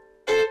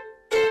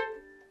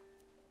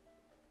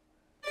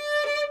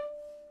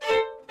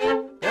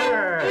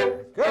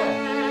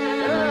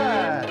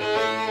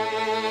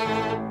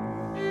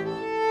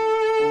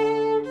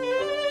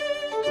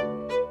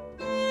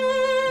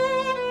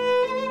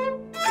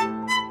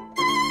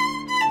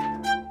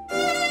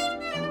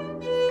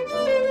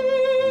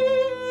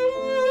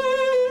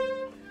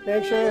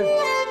 Make sure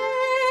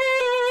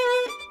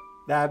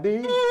that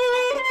beat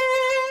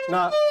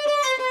not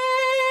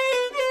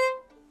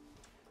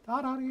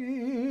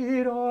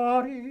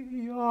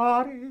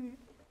da-da-dee-da-dee-da-dee.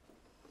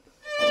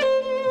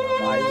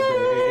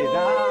 Vibrate,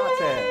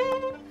 that's it.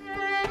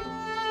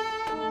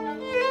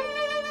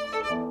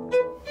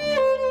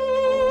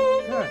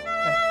 Good.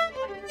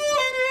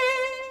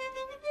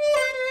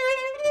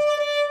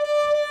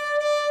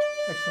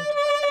 Excellent.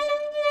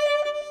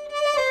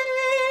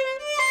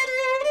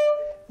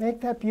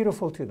 Make that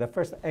beautiful too. The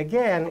first,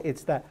 again,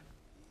 it's the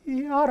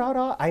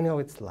ya-da-da. I know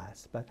it's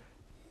less, but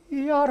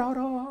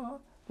ya-da-da.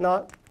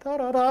 Not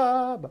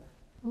da-da-da, but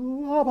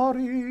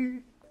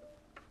la-ba-dee.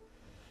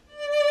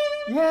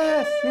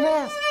 Yes,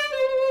 yes.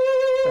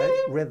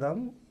 Right,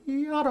 rhythm,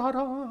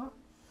 ya-da-da.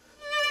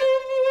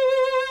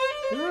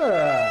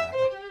 Good.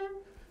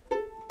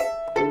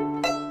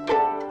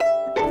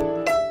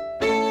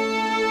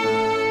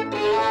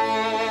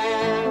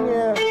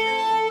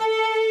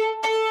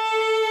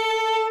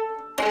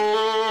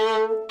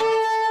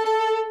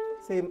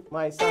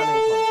 My sounding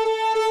point.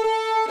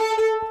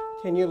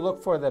 Can you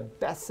look for the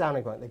best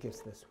sounding point that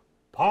gives this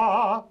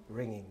pa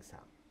ringing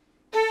sound?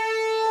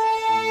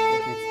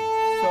 It gives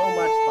so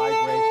much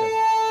vibration.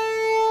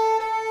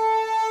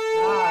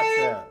 That's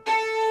it.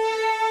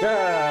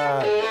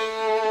 Good.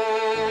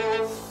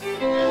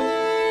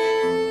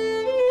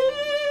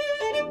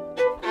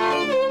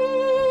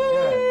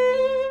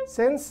 Good.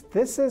 Since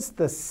this is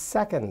the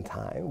second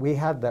time, we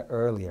had the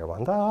earlier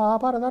one. Da,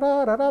 ba, da,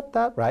 da, da, da,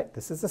 da, right?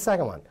 This is the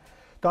second one.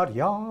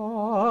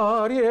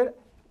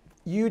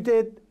 You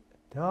did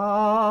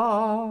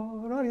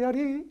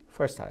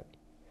first time.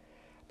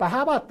 But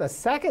how about the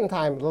second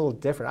time, a little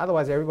different?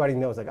 Otherwise, everybody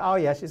knows, like, oh,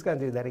 yeah, she's going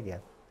to do that again.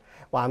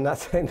 Well, I'm not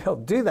saying they'll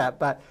do that,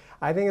 but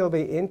I think it'll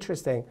be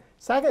interesting.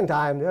 Second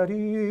time, not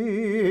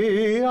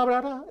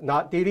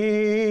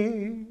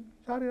dee-dee,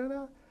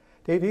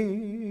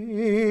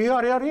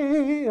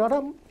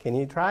 can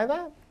you try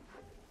that?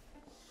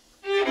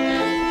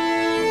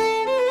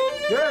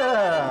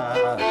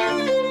 Good.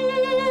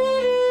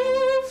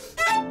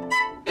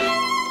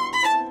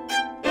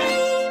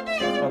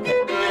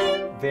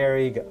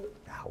 Very good.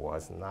 That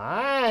was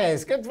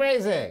nice. Good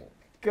phrasing.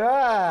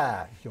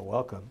 Good. You're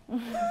welcome.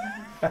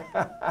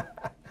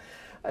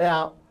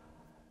 Now,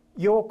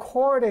 your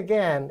chord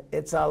again,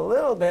 it's a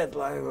little bit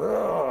like,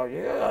 oh,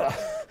 yeah.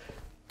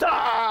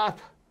 Da!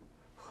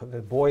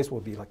 The boys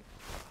will be like,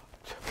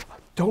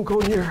 don't go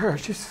near her.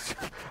 She's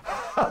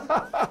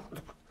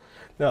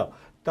no.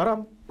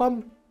 Da-dum,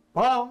 bum,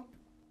 bum,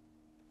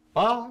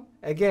 bum.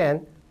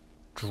 Again,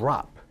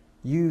 drop.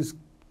 Use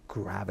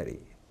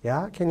gravity.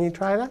 Yeah? Can you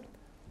try that?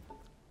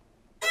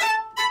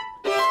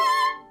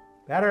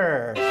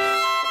 Better.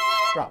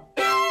 Drop.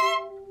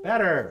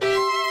 Better.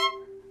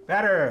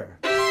 Better.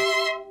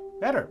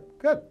 Better.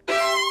 Good.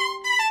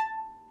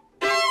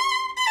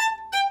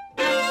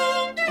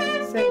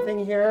 Same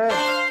thing here.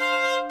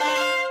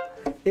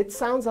 It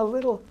sounds a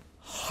little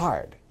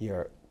hard,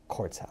 your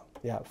chord sound.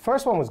 Yeah,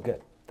 first one was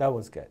good. That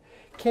was good.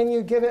 Can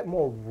you give it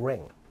more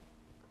ring?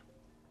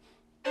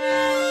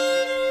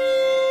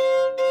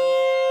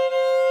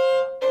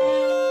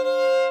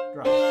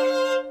 Drop.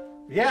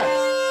 Yes.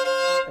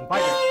 And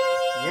vibrate.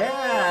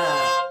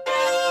 Yeah.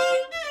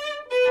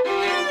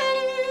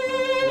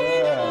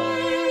 Good.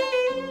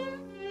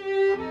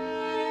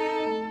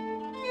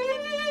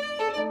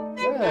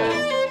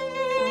 Good.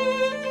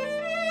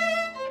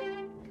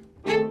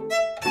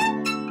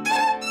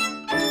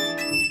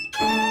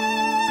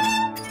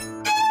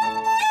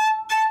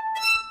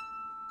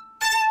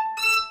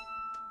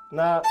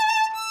 Now,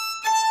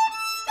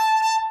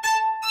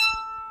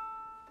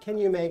 can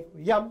you make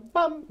yum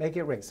bum? Make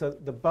it ring. So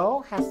the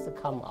bow has to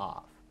come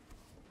off.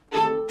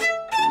 Good.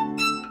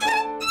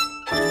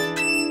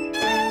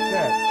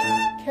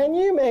 Can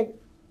you make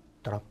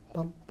drum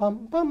bum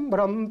bum bum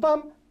bum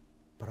bum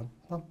bum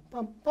bum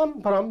bum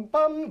bum bum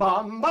bum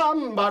bum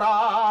bum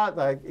ba,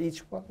 like each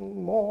one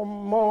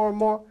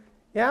more?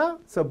 Yeah.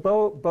 So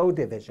bow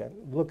division.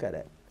 Look at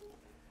it.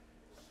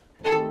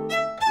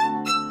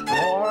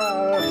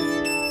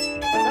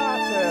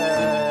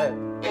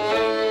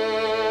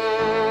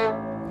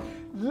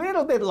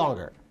 little bit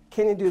longer.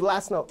 Can you do the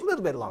last note a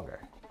little bit longer?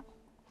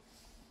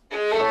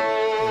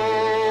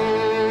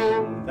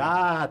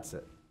 That's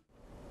it.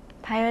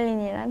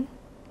 바이올린이란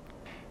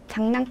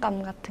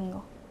장난감 같은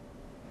거.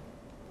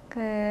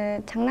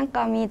 그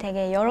장난감이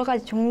되게 여러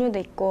가지 종류도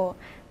있고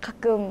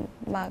가끔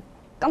막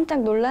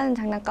깜짝 놀라는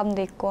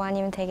장난감도 있고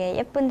아니면 되게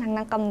예쁜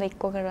장난감도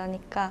있고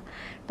그러니까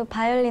또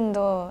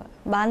바이올린도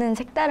많은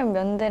색다른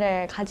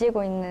면들을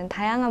가지고 있는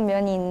다양한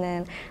면이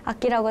있는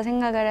악기라고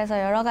생각을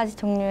해서 여러 가지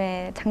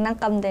종류의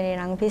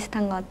장난감들이랑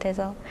비슷한 것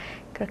같아서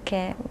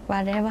그렇게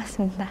말을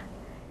해봤습니다.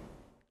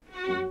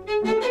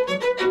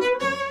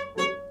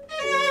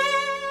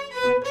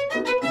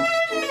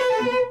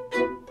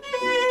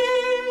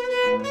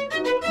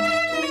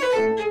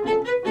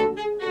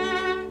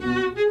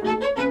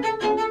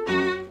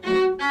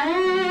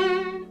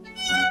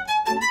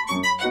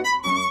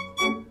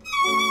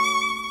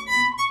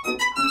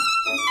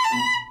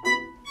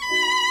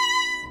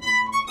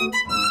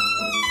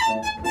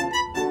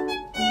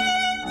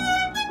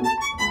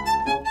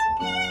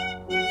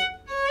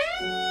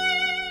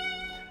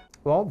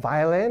 Well,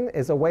 violin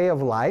is a way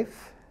of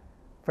life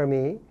for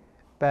me,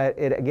 but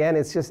it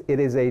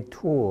is a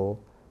tool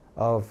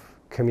of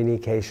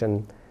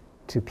communication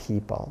to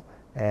people.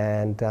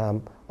 And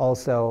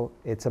also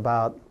it's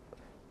about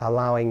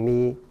allowing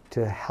me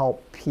to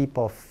help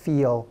people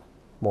feel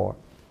more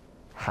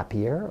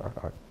happier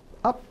or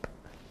up,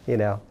 you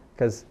know,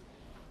 because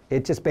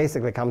it just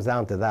basically comes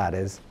down to that,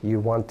 is you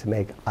want to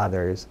make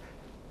others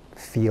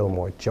feel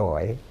more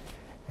joy.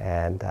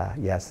 And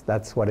yes,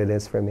 that's what it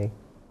is for me.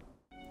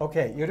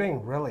 Okay, you're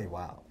doing really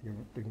well. You're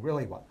doing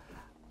really well.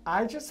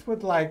 I just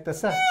would like the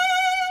sound.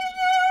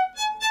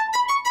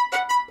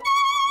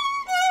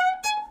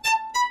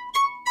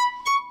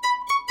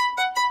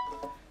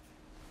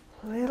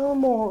 A little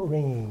more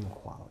ringing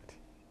quality.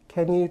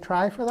 Can you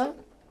try for that?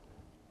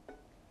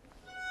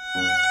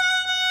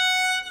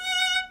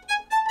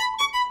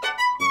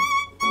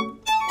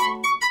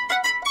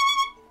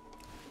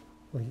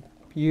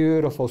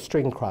 Beautiful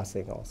string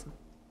crossing also.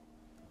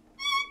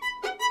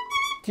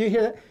 Do you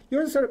hear that?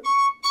 You're sort of...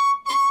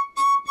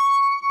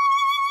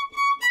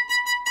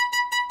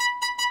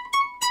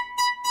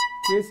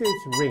 This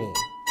is ringing.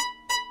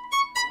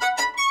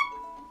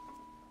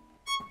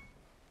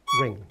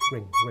 Ring,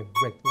 ring, ring,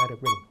 ring. Let it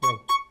ring, ring.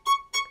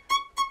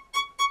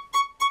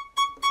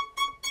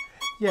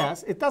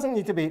 Yes, it doesn't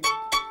need to be...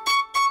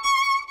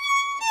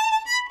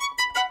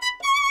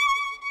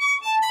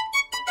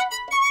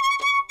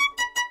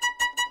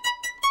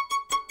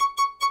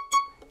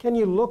 Can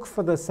you look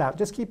for the sound?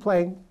 Just keep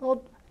playing.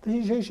 Oh,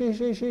 she.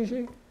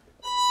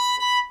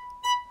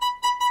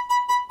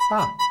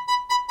 Ah,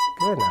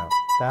 good now.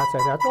 That's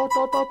it. Dot,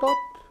 dot, dot, dot.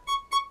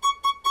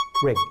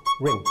 Ring,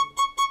 ring.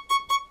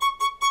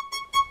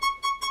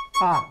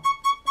 Ah,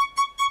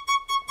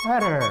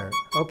 better.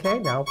 Okay,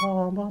 now.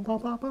 Bum, bum, bum,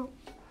 bum, bum.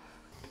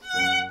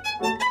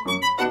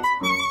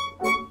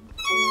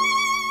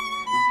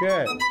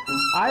 Good.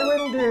 I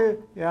wouldn't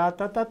do da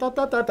da da da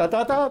da da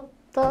da da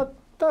da.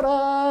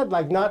 Ta-da,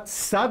 like not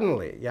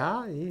suddenly,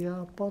 yeah.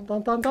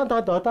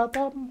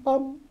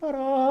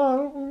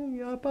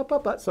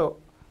 So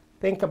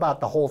think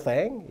about the whole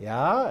thing,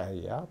 yeah.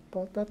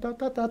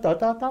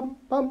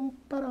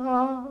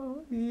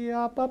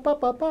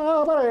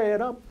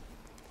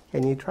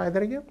 Can you try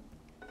that again?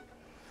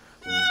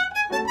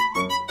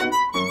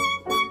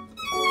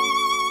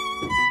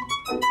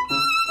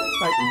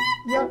 Like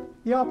yeah,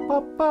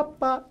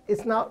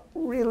 it's not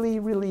really,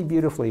 really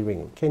beautifully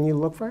ringing. Can you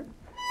look for it?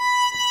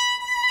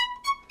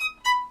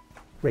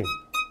 Ring,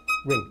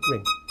 ring,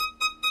 ring.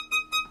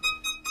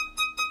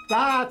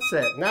 That's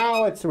it.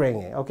 Now it's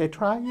ringing. Okay,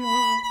 try your...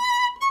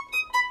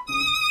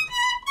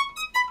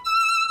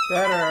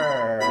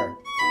 Better.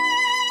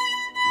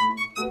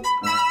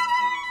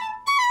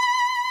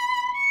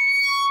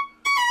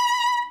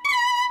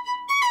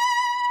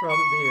 From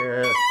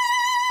here.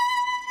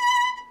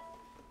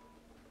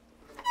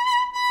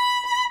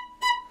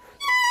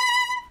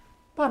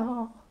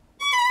 Ta-da.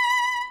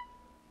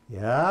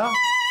 Yeah,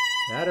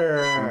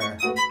 better.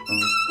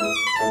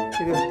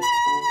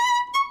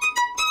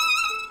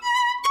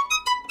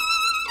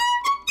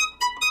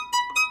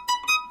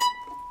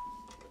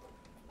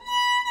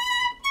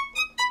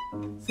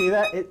 See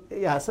that?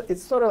 Yeah, so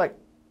it's sort of like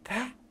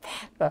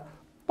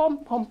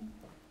bum, bum.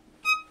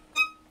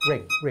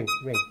 Ring, ring,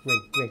 ring,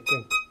 ring, ring,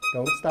 ring.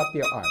 Don't stop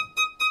your arm.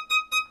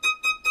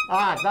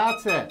 Ah,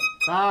 that's it.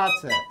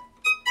 That's it.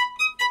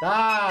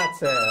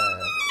 That's it.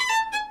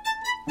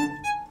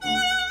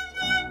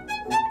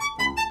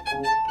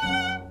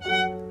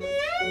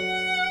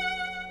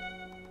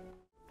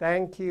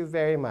 Thank you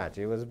very much.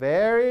 It was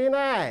very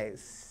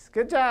nice.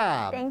 Good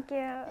job. Thank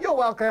you. You're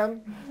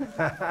welcome.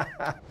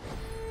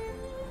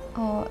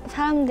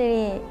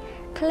 사람들이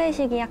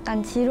클래식이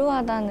약간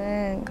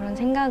지루하다는 그런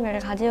생각을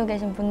가지고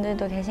계신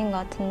분들도 계신 것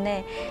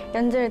같은데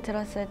연주를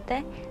들었을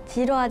때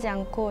지루하지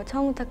않고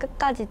처음부터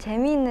끝까지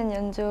재미있는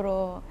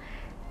연주로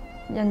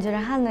연주를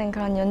하는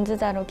그런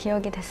연주자로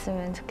기억이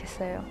됐으면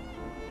좋겠어요.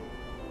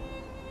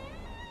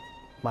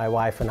 my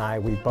wife and I,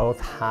 we both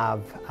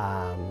have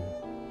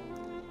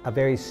a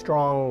very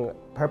strong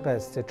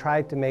purpose to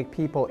try to make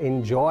people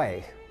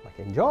enjoy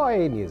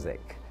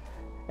music,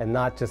 and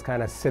not just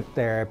kind of sit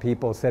there,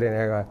 people sitting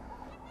there going,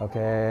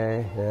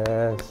 okay,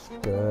 yes,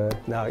 good.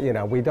 No, you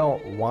know, we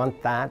don't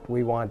want that.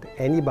 We want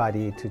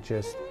anybody to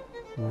just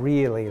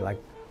really like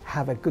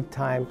have a good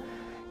time.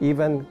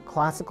 Even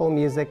classical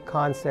music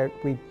concert,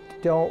 we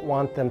don't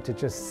want them to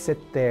just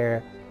sit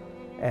there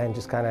and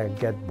just kind of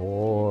get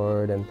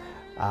bored. And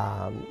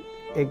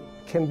it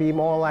can be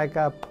more like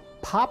a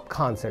pop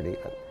concert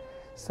even.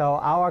 So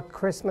our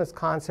Christmas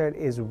concert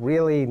is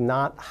really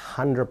not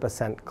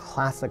 100%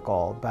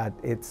 classical, but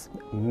it's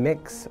a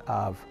mix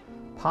of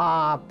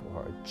pop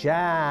or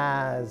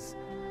jazz,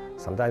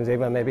 sometimes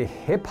even maybe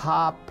hip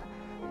hop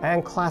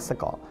and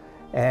classical.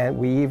 And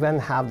we even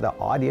have the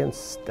audience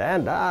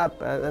stand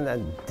up and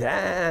then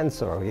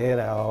dance, or, you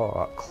know,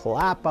 or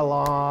clap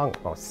along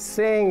or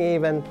sing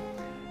even.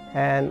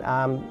 And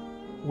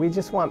we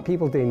just want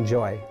people to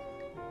enjoy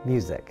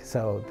music.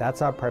 So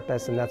that's our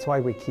purpose, and that's why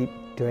we keep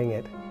doing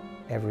it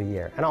every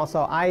year. And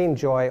also, I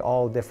enjoy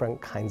all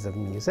different kinds of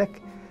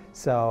music,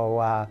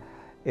 so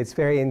it's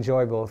very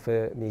enjoyable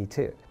for me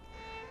too.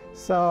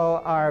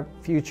 So our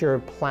future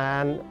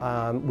plan,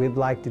 we'd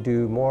like to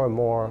do more and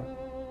more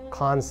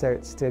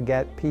concerts to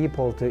get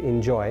people to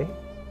enjoy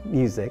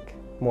music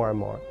more and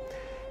more.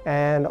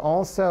 And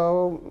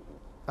also,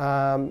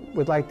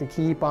 we'd like to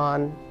keep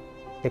on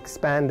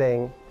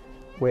expanding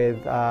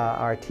with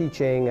our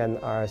teaching and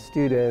our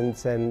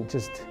students, and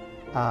just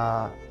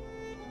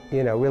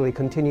you know, really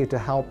continue to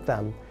help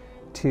them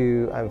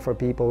to, for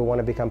people who want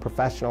to become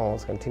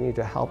professionals, continue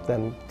to help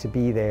them to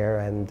be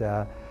there and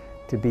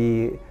to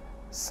be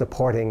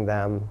supporting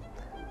them,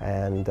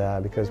 and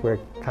because we're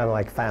kind of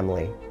like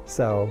family.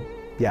 So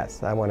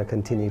yes, I want to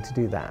continue to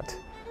do that.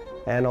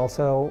 And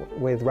also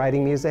with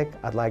writing music,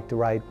 I'd like to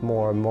write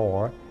more and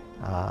more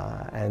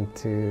and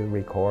to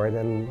record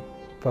and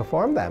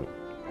perform them.